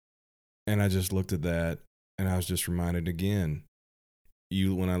 And I just looked at that and I was just reminded again,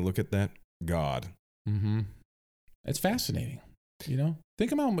 when I look at that, God. Mm-hmm. It's fascinating.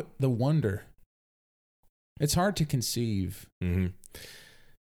 Think about the wonder. It's hard to conceive. Mm-hmm.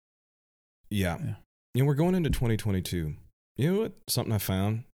 Yeah. We're going into 2022. You know what? Something I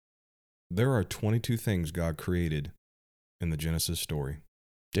found. There are 22 things God created in the Genesis story.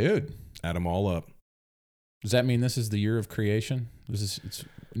 Dude. Add them all up. Does that mean this is the year of creation? It's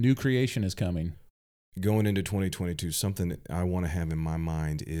new creation is coming. Going into 2022, something that I want to have in my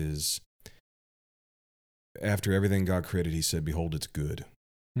mind is after everything God created, he said, behold, it's good.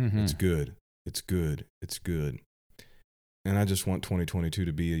 Mm-hmm. It's good. It's good. It's good. And I just want 2022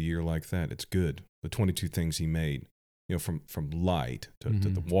 to be a year like that. It's good. The 22 things he made, from light to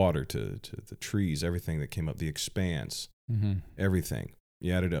the water to the trees, everything that came up, the expanse, everything.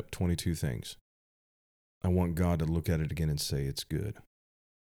 You added up 22 things. I want God to look at it again and say it's good.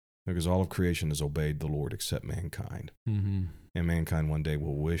 Because all of creation has obeyed the Lord except mankind. Mm-hmm. And mankind one day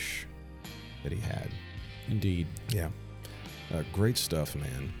will wish that he had. Indeed. Yeah. Great stuff,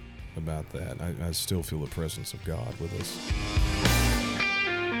 man, about that. I still feel the presence of God with us.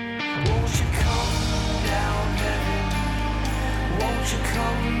 Won't you come down, heaven? Won't you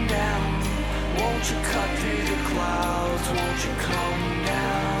come down? Won't you cut through the clouds? Won't you come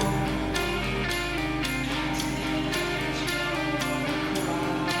down?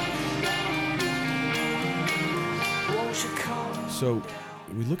 So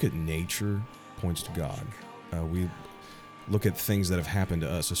we look at nature, points to God. We look at things that have happened to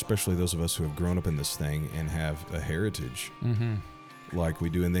us, especially those of us who have grown up in this thing and have a heritage like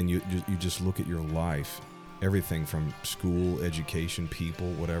we do. And then you just look at your life, everything from school, education,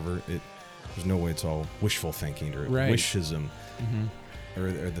 people, whatever. There's no way it's all wishful thinking or wishism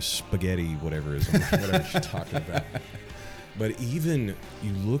or the spaghetti, whatever you're talking about. But even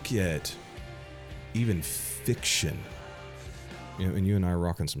you look at even fiction, and you and I are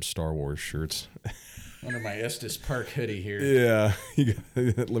rocking some Star Wars shirts. Under my Estes Park hoodie here. Yeah.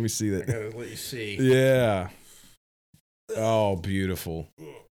 Let me see that. I gotta let you see. Yeah. Oh, beautiful.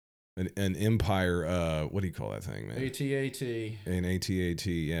 An Empire, what do you call that thing, man? AT-AT. An AT-AT,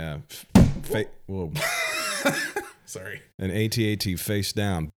 yeah. Whoa. Sorry. An AT-AT face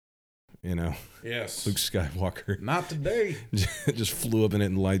down, Yes. Luke Skywalker. Not today. Just flew up in it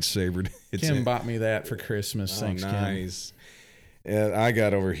and lightsabered. Kim bought me that for Christmas. Thanks, nice. Kim. And I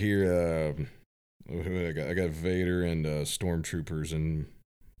got over here, I got Vader and Stormtroopers and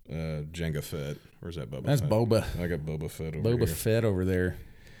Jango Fett. Where's that Boba That's Fett? Boba. I got Boba Fett over here. Boba Fett over there.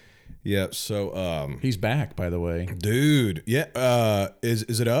 Yeah, so he's back, by the way. Dude. Yeah.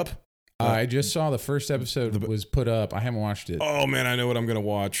 Is it up? I just saw the first episode was put up. I haven't watched it. Oh man, I know what I'm gonna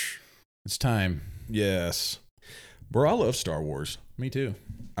watch. It's time. Yes. Bro, I love Star Wars. Me too.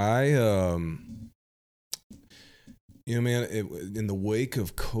 Man, in the wake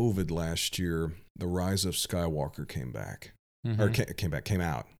of COVID last year, The Rise of Skywalker came back. Or came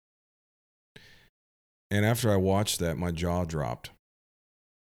out. And after I watched that, my jaw dropped.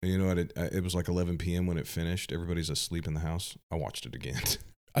 And you know what? It was like 11 p.m. when it finished. Everybody's asleep in the house. I watched it again.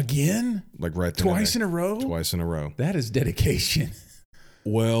 Again? Like right there. Twice in a row? Twice in a row. That is dedication.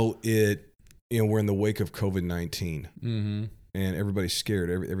 Well, we're in the wake of COVID-19. And everybody's scared.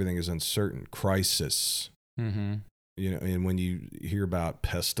 Everything is uncertain. Crisis. And when you hear about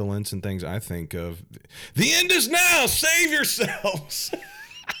pestilence and things, I think of the end is now. Save yourselves.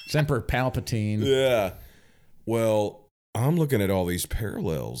 It's Emperor Palpatine. Yeah. Well, I'm looking at all these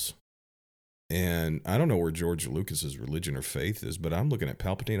parallels, and I don't know where George Lucas's religion or faith is, but I'm looking at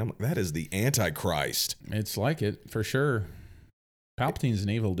Palpatine. I'm like, that is the Antichrist. It's like it for sure. Palpatine's an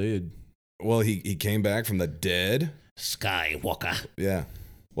evil dude. Well, he came back from the dead. Skywalker. Yeah.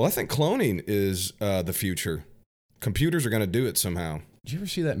 Well, I think cloning is the future. Computers are going to do it somehow. Did you ever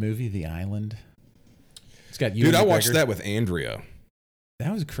see that movie, The Island? It's got you. Dude, I watched that with Andrea.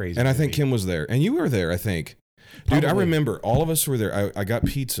 That was crazy. And I think Kim was there. And you were there, I think. Dude, I remember all of us were there. I got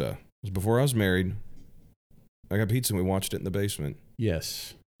pizza. It was before I was married. I got pizza and we watched it in the basement.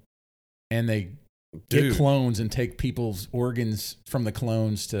 Yes. And they get clones and take people's organs from the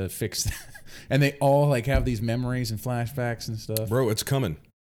clones to fix that. And they all have these memories and flashbacks and stuff. Bro, it's coming.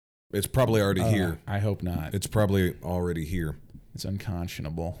 It's probably already here. I hope not. It's probably already here. It's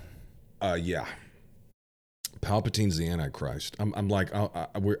unconscionable. Yeah. Palpatine's the Antichrist.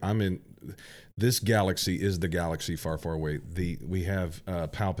 I'm in. This galaxy is the galaxy far, far away. We have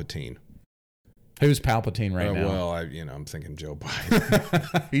Palpatine. Who's Palpatine right now? Well, I'm thinking Joe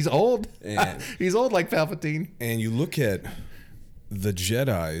Biden. He's old. He's old like Palpatine. And you look at the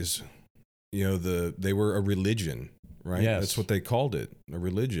Jedis. They were a religion, right? Yes. That's what they called it, a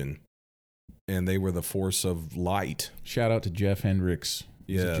religion. And they were the force of light. Shout out to Jeff Hendricks.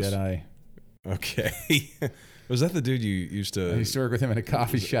 He's a Jedi. Okay. Was that the dude you used to... I used to work with him in a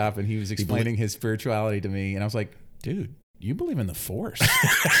coffee shop, and he was explaining his spirituality to me. And I was like, dude, you believe in the Force?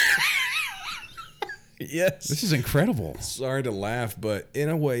 Yes. This is incredible. Sorry to laugh, but in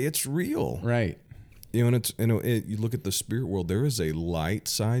a way, it's real. Right. And you look at the spirit world, there is a light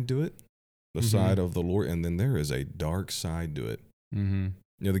side to it, the side of the Lord, and then there is a dark side to it.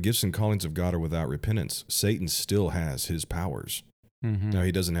 The gifts and callings of God are without repentance. Satan still has his powers. Now,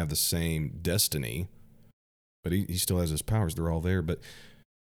 he doesn't have the same destiny, but he still has his powers. They're all there. But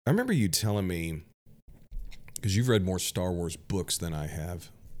I remember you telling me, because you've read more Star Wars books than I have,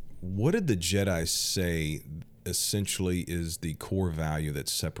 what did the Jedi say essentially is the core value that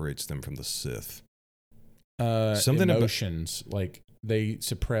separates them from the Sith? Something emotions. They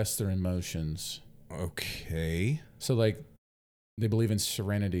suppress their emotions. Okay. So, they believe in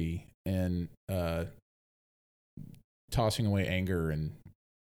serenity and tossing away anger and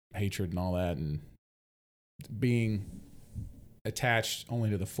hatred and all that, and being attached only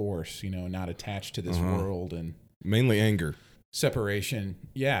to the Force, not attached to this world, and mainly anger, separation.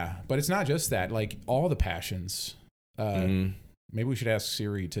 Yeah, but it's not just that. All the passions. Maybe we should ask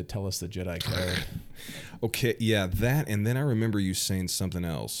Siri to tell us the Jedi code. Okay, yeah, that, and then I remember you saying something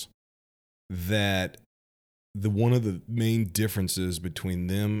else, that one of the main differences between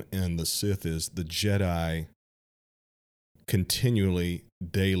them and the Sith is the Jedi continually,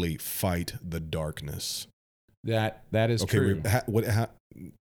 daily fight the darkness. That is true.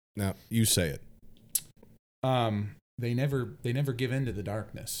 Now you say it. They never give in to the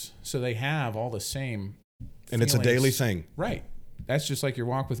darkness. So they have all the same feelings. And it's a daily thing. Right. That's just like your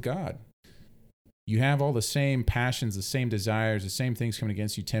walk with God. You have all the same passions, the same desires, the same things coming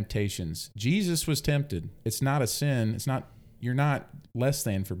against you, temptations. Jesus was tempted. It's not a sin. You're not less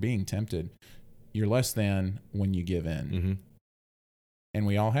than for being tempted. You're less than when you give in. Mm-hmm. And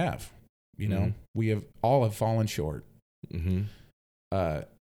we all have. We have all fallen short. Mm-hmm.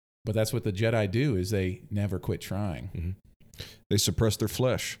 But that's what the Jedi do, is they never quit trying. Mm-hmm. They suppress their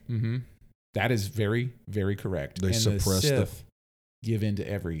flesh. Mm-hmm. That is very, very correct. They suppress the Sith give in to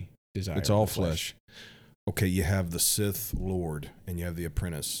every desire. It's all flesh. Okay, you have the Sith Lord and you have the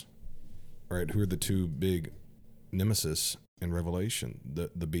apprentice. All right, who are the two big nemesis in Revelation?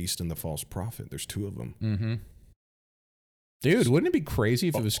 The beast and the false prophet. There's two of them. Mm-hmm. Dude, wouldn't it be crazy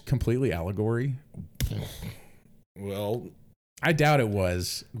if it was completely allegory? Well, I doubt it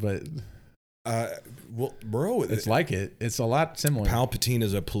was, but well, bro, it's like it. It's a lot similar. Palpatine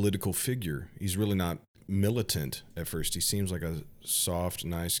is a political figure. He's really not militant at first. He seems like a soft,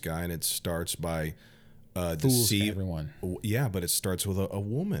 nice guy, and it starts by deceive everyone. Yeah, but it starts with a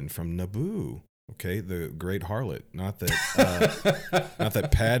woman from Naboo. Okay, the great harlot. Not that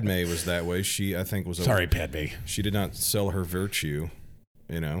Padme was that way. She, I think, was. Sorry, Padme. She did not sell her virtue.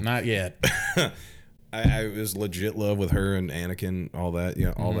 Not yet. I was legit love with her and Anakin, all that,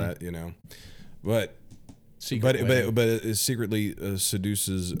 all that, but it secretly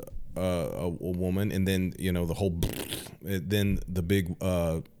seduces a woman, and then the whole, then the big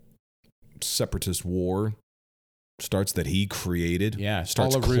separatist war starts that he created. Yeah,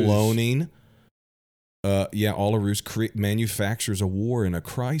 starts cloning. Olaroos manufactures a war in a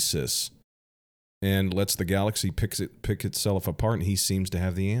crisis. And lets the galaxy pick itself apart, and he seems to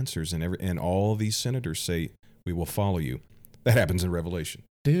have the answers. And all these senators say, "We will follow you." That happens in Revelation.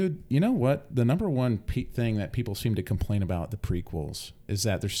 Dude, you know what? The number one thing that people seem to complain about the prequels is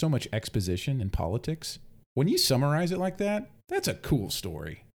that there's so much exposition in politics. When you summarize it like that, that's a cool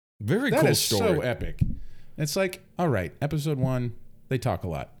story. Very cool story. That is so epic. It's like, all right, episode 1, they talk a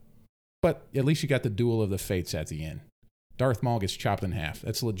lot, but at least you got the duel of the fates at the end. Darth Maul gets chopped in half.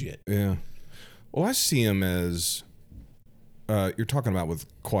 That's legit. Yeah. Well, I see him as you're talking about with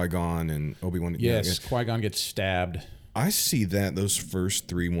Qui-Gon and Obi-Wan. Yes, Qui-Gon gets stabbed. I see those first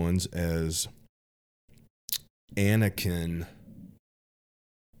 3 ones as Anakin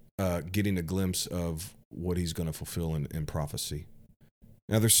getting a glimpse of what he's going to fulfill in prophecy.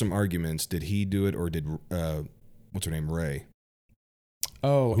 Now, there's some arguments. Did he do it, or did what's her name, Rey?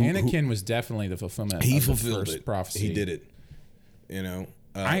 Oh, Anakin was definitely the fulfillment. He of fulfilled the first prophecy. He did it.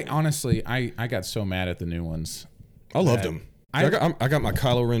 I honestly, I got so mad at the new ones. I loved them. I got my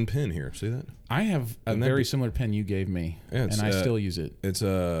Kylo Ren pen here. See that? I have a very similar pen you gave me, and I still use it. It's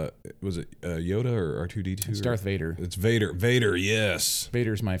was it Yoda or R2D2? It's Darth Vader. It's Vader. Vader, yes.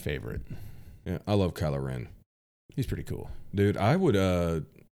 Vader's my favorite. Yeah, I love Kylo Ren. He's pretty cool, dude. I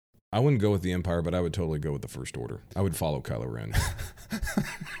wouldn't go with the Empire, but I would totally go with the First Order. I would follow Kylo Ren.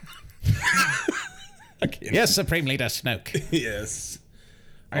 Yes, Supreme Leader Snoke. Yes.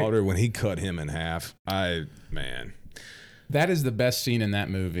 When he cut him in half, that is the best scene in that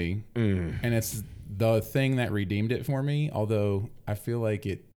movie, and it's the thing that redeemed it for me. Although I feel like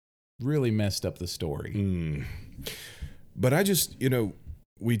it really messed up the story. But I just,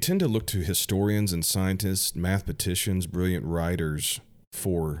 we tend to look to historians and scientists, mathematicians, brilliant writers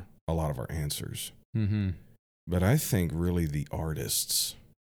for a lot of our answers. Mm-hmm. But I think really the artists,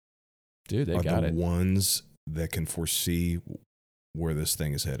 dude, they are got the ones that can foresee where this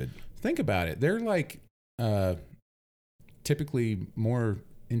thing is headed. Think about it. They're like typically more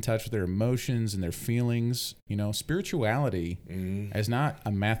in touch with their emotions and their feelings. Spirituality is not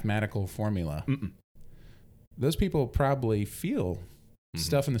a mathematical formula. Mm-mm. Those people probably feel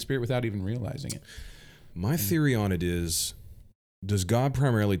stuff in the spirit without even realizing it. My theory on it is, does God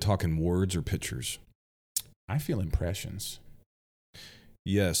primarily talk in words or pictures? I feel impressions.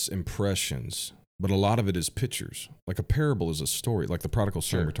 Yes, impressions. But a lot of it is pictures. Like a parable is a story, like the prodigal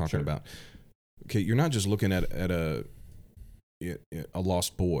son we're talking about. Okay, you're not just looking at a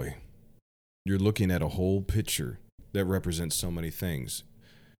lost boy. You're looking at a whole picture that represents so many things.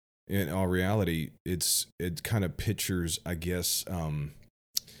 In all reality, it kind of pictures, I guess,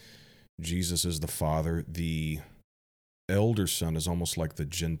 Jesus as the Father. The elder son is almost like the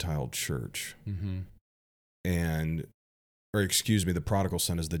Gentile church. Mm-hmm. The prodigal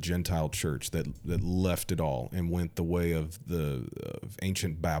son is the Gentile church that left it all and went the way of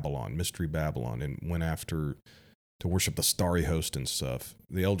ancient Babylon, mystery Babylon, and went after to worship the starry host and stuff.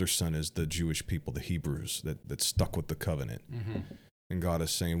 The elder son is the Jewish people, the Hebrews that stuck with the covenant. Mm-hmm. And God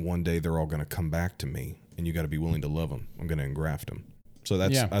is saying one day they're all going to come back to me, and you got to be willing to love them. I'm going to engraft them. So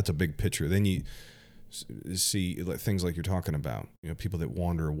that's a big picture. Then you see things like you're talking about, people that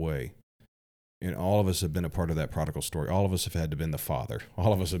wander away. And all of us have been a part of that prodigal story. All of us have had to been the father.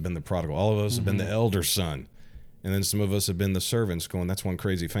 All of us have been the prodigal. All of us have been the elder son. And then some of us have been the servants going, that's one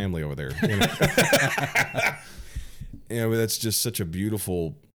crazy family over there. That's just such a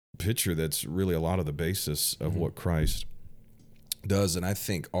beautiful picture. That's really a lot of the basis of what Christ does. And I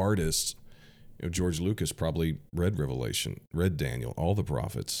think artists, George Lucas probably read Revelation, read Daniel, all the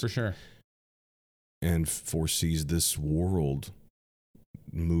prophets. For sure. And foresees this world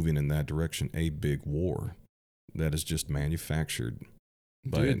moving in that direction, a big war that is just manufactured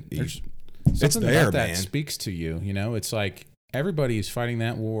by an evil. Something about that speaks to you. It's like everybody is fighting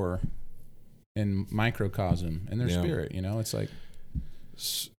that war in microcosm in their spirit. It's like.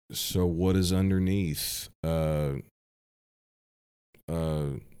 So what is underneath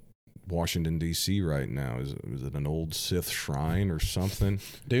Washington D.C. right now? Is it an old Sith shrine or something?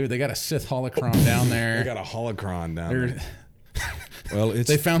 Dude, they got a Sith holocron down there. They got a holocron down there. Well,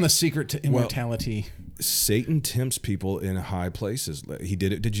 they found the secret to immortality. Satan tempts people in high places. He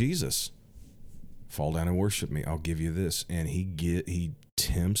did it to Jesus. Fall down and worship me. I'll give you this. And he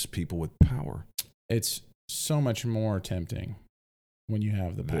tempts people with power. It's so much more tempting when you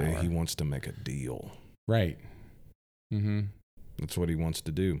have the power. He wants to make a deal. Right. Mm-hmm. That's what he wants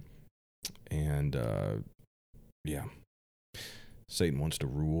to do. And, Satan wants to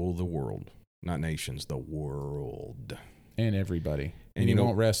rule the world. Not nations, the world. And everybody. And he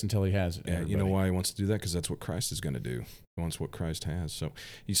won't rest until he has everybody. You know why he wants to do that? Because that's what Christ is going to do. He wants what Christ has. So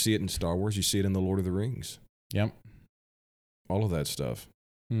you see it in Star Wars. You see it in The Lord of the Rings. Yep. All of that stuff.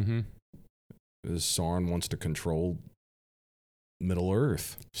 Mm-hmm. Sauron wants to control Middle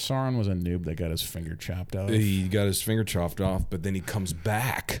Earth. Sauron was a noob that got his finger chopped off. He got his finger chopped off, but then he comes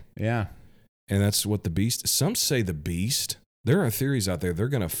back. Yeah. And that's what the beast... Some say the beast... There are theories out there. They're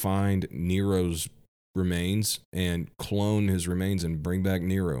going to find Nero's remains and clone his remains and bring back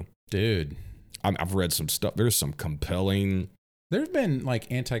Nero. Dude. I've read some stuff. There's some compelling... There's been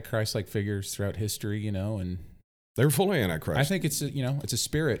like Antichrist-like figures throughout history, and... They're full of Antichrist. I think it's a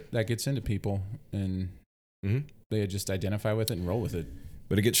spirit that gets into people, and they just identify with it and roll with it.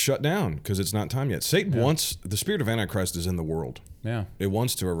 But it gets shut down because it's not time yet. Satan wants... The spirit of Antichrist is in the world. Yeah. It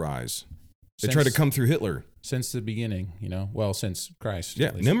wants to arise. They tried to come through Hitler. Since the beginning, since Christ. Yeah,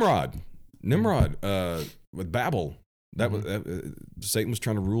 Nimrod, with Babel. That was Satan was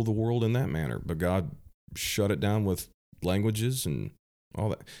trying to rule the world in that manner, but God shut it down with languages and all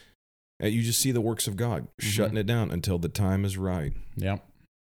that. And you just see the works of God shutting it down until the time is right. Yep.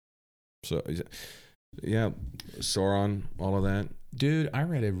 So, yeah, Sauron, all of that. Dude, I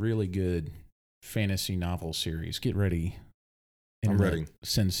read a really good fantasy novel series. Get ready. I'm ready.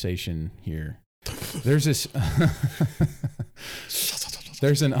 Sensation here. There's this.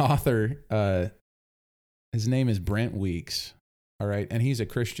 There's an author. His name is Brent Weeks. All right, and he's a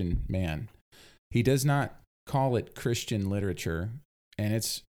Christian man. He does not call it Christian literature, and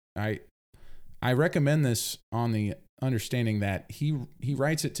it's I recommend this on the understanding that he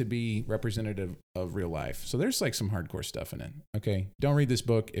writes it to be representative of real life. So there's like some hardcore stuff in it. Okay, don't read this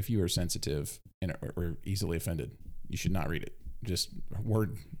book if you are sensitive or easily offended. You should not read it. Just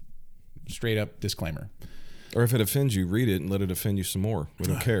word. Straight up disclaimer. Or if it offends you, read it and let it offend you some more. We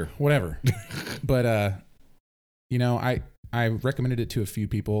don't care. Whatever. But, I recommended it to a few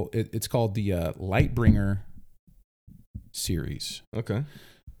people. It's called the Lightbringer series. Okay.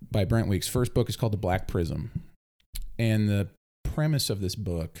 By Brent Weeks. First book is called The Black Prism. And the premise of this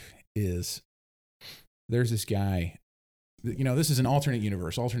book is there's this guy, this is an alternate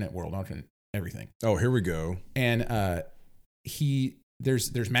universe, alternate world, alternate everything. Oh, here we go. And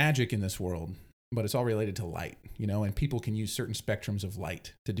there's magic in this world, but it's all related to light, and people can use certain spectrums of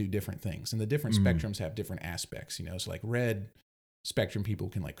light to do different things. And the different spectrums have different aspects, so like red spectrum people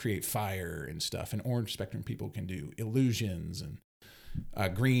can like create fire and stuff, and orange spectrum people can do illusions, and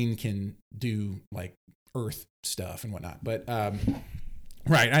green can do like earth stuff and whatnot. But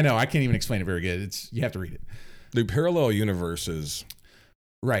right, I know I can't even explain it very good. You have to read it. The parallel universes,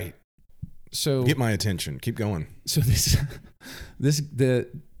 right? So get my attention. Keep going. So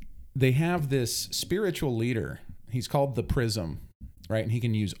they have this spiritual leader. He's called the Prism, right? And he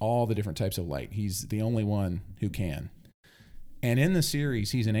can use all the different types of light. He's the only one who can. And in the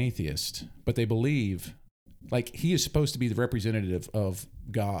series, he's an atheist, but they believe like he is supposed to be the representative of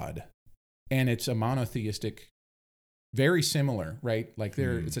God. And it's a monotheistic, very similar, right? Like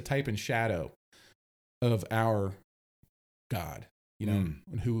it's a type and shadow of our God,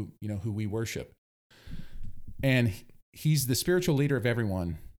 who we worship. And he's the spiritual leader of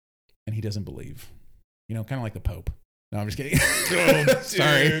everyone, and he doesn't believe. Kind of like the Pope. No, I'm just kidding.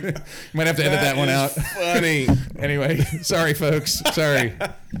 Sorry. Might have to edit that one out. Funny. Anyway, sorry, folks. Sorry.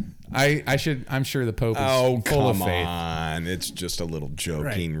 I'm sure the Pope is full of faith. Come on. It's just a little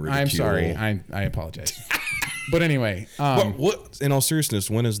joking ridicule. I'm sorry. I apologize. But anyway. What, in all seriousness,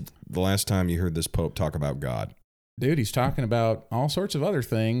 when is the last time you heard this Pope talk about God? Dude, he's talking about all sorts of other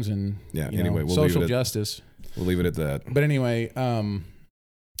things and we'll social justice. We'll leave it at that. But anyway,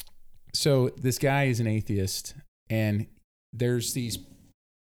 so this guy is an atheist, and there's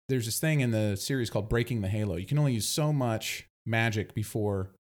this thing in the series called Breaking the Halo. You can only use so much magic before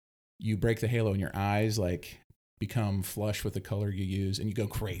you break the halo and your eyes like become flush with the color you use and you go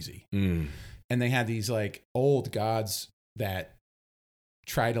crazy. And they had these like old gods that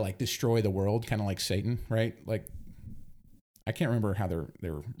try to like destroy the world, kind of like Satan, right? Like I can't remember how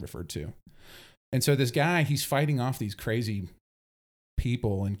they're referred to. And so this guy, he's fighting off these crazy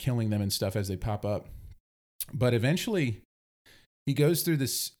people and killing them and stuff as they pop up. But eventually he goes through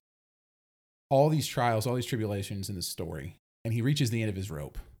all these trials, all these tribulations in this story, and he reaches the end of his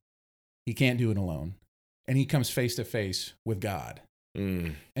rope. He can't do it alone. And he comes face to face with God.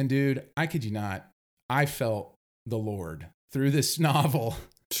 And dude, I kid you not, I felt the Lord through this novel.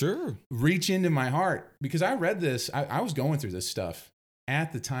 Sure. Reach into my heart, because I read this. I was going through this stuff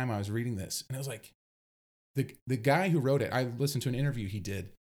at the time I was reading this. And I was like, the guy who wrote it, I listened to an interview he did.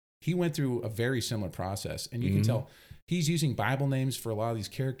 He went through a very similar process. And you can tell he's using Bible names for a lot of these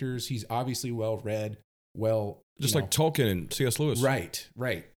characters. He's obviously well-read, just like Tolkien and C.S. Lewis. Right.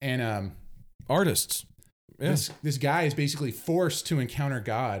 And artists. Yeah. This guy is basically forced to encounter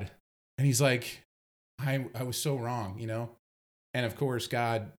God. And he's like, I was so wrong, And of course,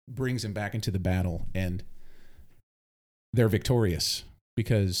 God brings him back into the battle, and they're victorious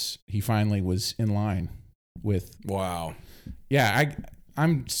because he finally was in line with. Wow. Yeah,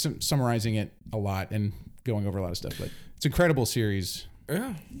 I'm summarizing it a lot and going over a lot of stuff, but it's an incredible series.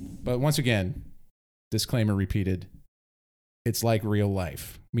 Yeah. But once again, disclaimer repeated, it's like real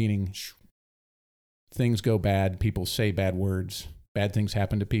life, meaning things go bad, people say bad words, bad things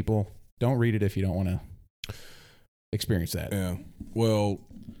happen to people. Don't read it if you don't want to experience that. Yeah. Well,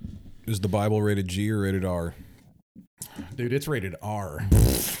 is the Bible rated G or rated R? Dude, it's rated R.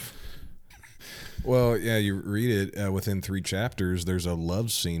 Well, yeah, you read it within 3 chapters. There's a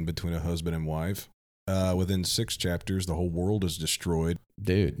love scene between a husband and wife. Within 6 chapters, the whole world is destroyed.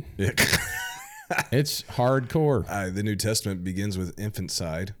 Dude. It's hardcore. The New Testament begins with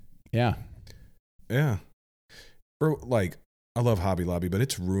infanticide. Yeah. Yeah. Or like, I love Hobby Lobby, but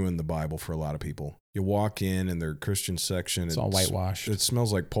it's ruined the Bible for a lot of people. You walk in their Christian section. It's all whitewashed. It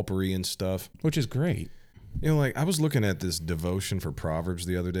smells like potpourri and stuff. Which is great. Like I was looking at this devotion for Proverbs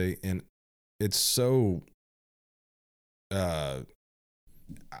the other day, and it's so, it's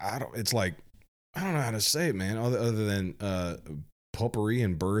like, I don't know how to say it, man, other than potpourri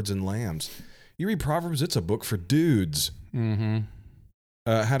and birds and lambs. You read Proverbs, it's a book for dudes. Mm-hmm.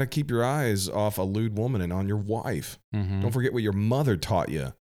 How to keep your eyes off a lewd woman and on your wife. Mm-hmm. Don't forget what your mother taught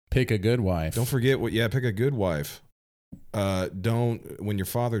you. Pick a good wife. Don't forget pick a good wife. When your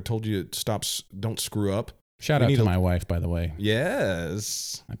father told you don't screw up. Shout out to my wife, by the way.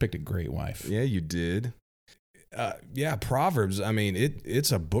 Yes. I picked a great wife. Yeah, you did. Proverbs, I mean,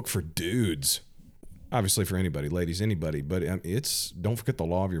 it's a book for dudes. Obviously for anybody, ladies, anybody, but don't forget the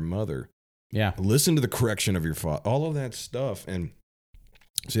law of your mother. Yeah. Listen to the correction of your father. All of that stuff. And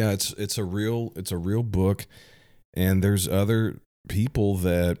so yeah, it's a real book, and there's other people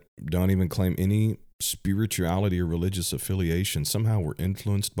that don't even claim any spirituality or religious affiliation. Somehow we're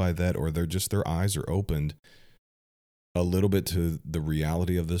influenced by that, or their eyes are opened a little bit to the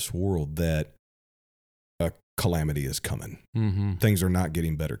reality of this world, that a calamity is coming. Mm-hmm. Things are not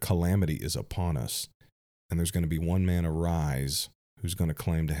getting better. Calamity is upon us, and there's going to be one man arise who's going to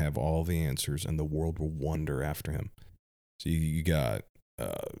claim to have all the answers, and the world will wonder after him. So you got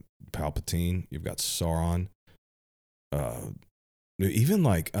Palpatine, you've got Sauron, even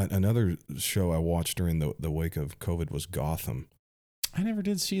like another show I watched during the wake of COVID was Gotham. I never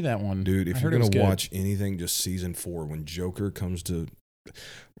did see that one. Dude, if you're going to watch anything, just season 4, when Joker comes to,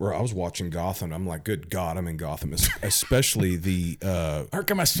 where I was watching Gotham, I'm like, good God, I'm in Gotham, especially the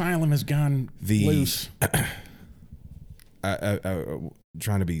Arkham Asylum has gone loose. I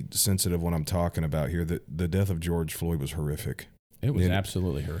trying to be sensitive when I'm talking about here. The death of George Floyd was horrific. It was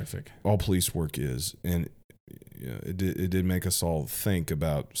absolutely horrific. All police work is, and it did make us all think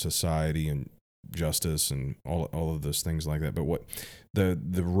about society and justice and all of those things like that. But what the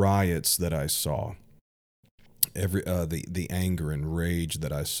riots that I saw, the anger and rage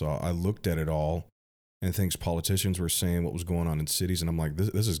that I saw. I looked at it all and things politicians were saying, what was going on in cities, and I'm like,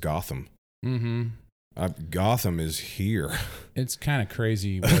 this is Gotham. Mm-hmm. Gotham is here. It's kind of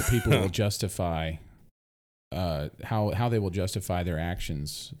crazy what people will justify, how they will justify their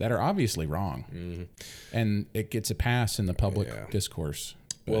actions that are obviously wrong, and it gets a pass in the public discourse.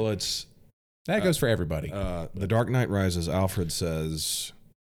 But well, it's that goes for everybody. The Dark Knight Rises. Alfred says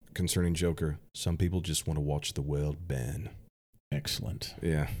concerning Joker, some people just want to watch the world burn. Excellent.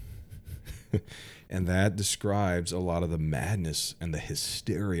 Yeah. And that describes a lot of the madness and the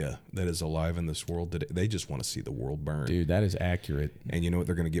hysteria that is alive in this world today. They just want to see the world burn. Dude, that is accurate. And you know what?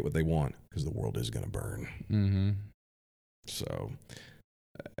 They're going to get what they want because the world is going to burn. Mm-hmm. So,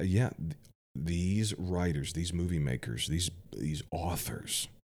 these writers, these movie makers, these authors,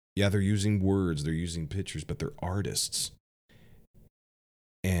 they're using words, they're using pictures, but they're artists.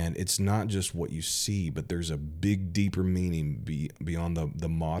 And it's not just what you see, but there's a big, deeper meaning beyond the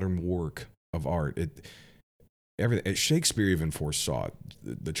modern work of art. Everything. Shakespeare even foresaw it,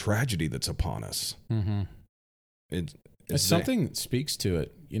 the tragedy that's upon us. Mm-hmm. It's something that speaks to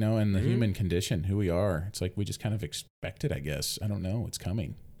it, and the human condition, who we are. It's like we just kind of expect it, I guess. I don't know. It's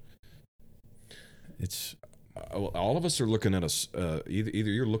coming. It's all of us are looking at either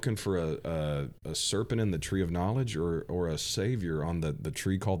you're looking for a serpent in the tree of knowledge or a savior on the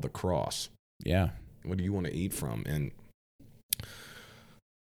tree called the cross. Yeah. What do you want to eat from? And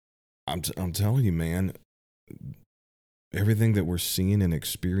I'm telling you, man, everything that we're seeing and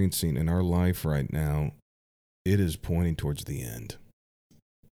experiencing in our life right now, it is pointing towards the end.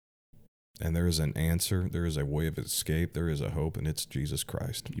 And there is an answer. There is a way of escape. There is a hope, and it's Jesus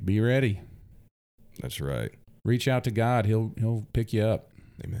Christ. You be ready. That's right. Reach out to God. He'll pick you up.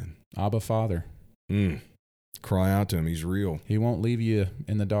 Amen. Abba, Father. Cry out to him. He's real. He won't leave you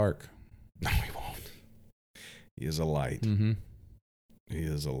in the dark. No, he won't. He is a light. Mm-hmm. He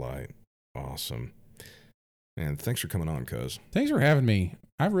is a light. Awesome. And thanks for coming on, cuz. Thanks for having me.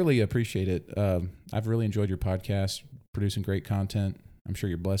 I really appreciate it. I've really enjoyed your podcast, producing great content. I'm sure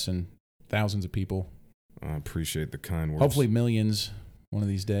you're blessing thousands of people. I appreciate the kind words. Hopefully millions one of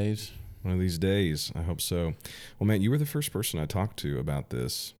these days. One of these days. I hope so. Well, man, you were the first person I talked to about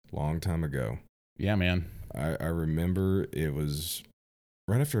this a long time ago. Yeah, man. I remember it was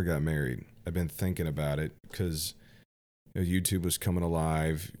right after I got married. I've been thinking about it because YouTube was coming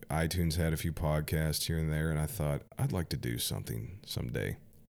alive. iTunes had a few podcasts here and there, and I thought, I'd like to do something someday.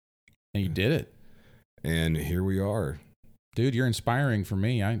 And you did it. And here we are. Dude, you're inspiring for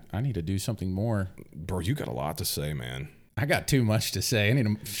me. I need to do something more. Bro, you got a lot to say, man. I got too much to say. I need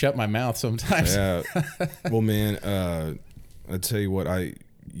to shut my mouth sometimes. Yeah. Well, man, I tell you what,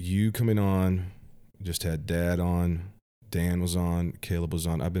 you coming on, just had Dad on, Dan was on, Caleb was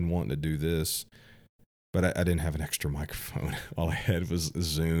on. I've been wanting to do this, but I didn't have an extra microphone. All I had was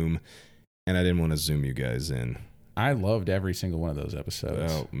Zoom, and I didn't want to Zoom you guys in. I loved every single one of those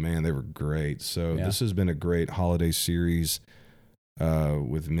episodes. Oh, man, they were great. So This has been a great holiday series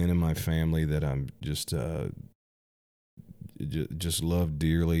with men in my family that I'm just love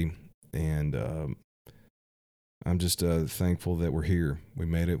dearly. And I'm just thankful that we're here. We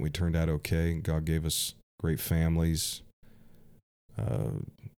made it. We turned out okay. God gave us great families,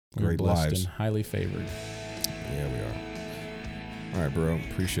 great lives. And highly favored. Yeah, we are. All right, bro.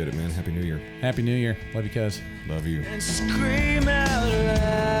 Appreciate it, man. Happy New Year. Happy New Year. Love you, cuz. Love you. And scream out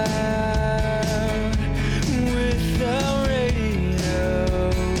loud.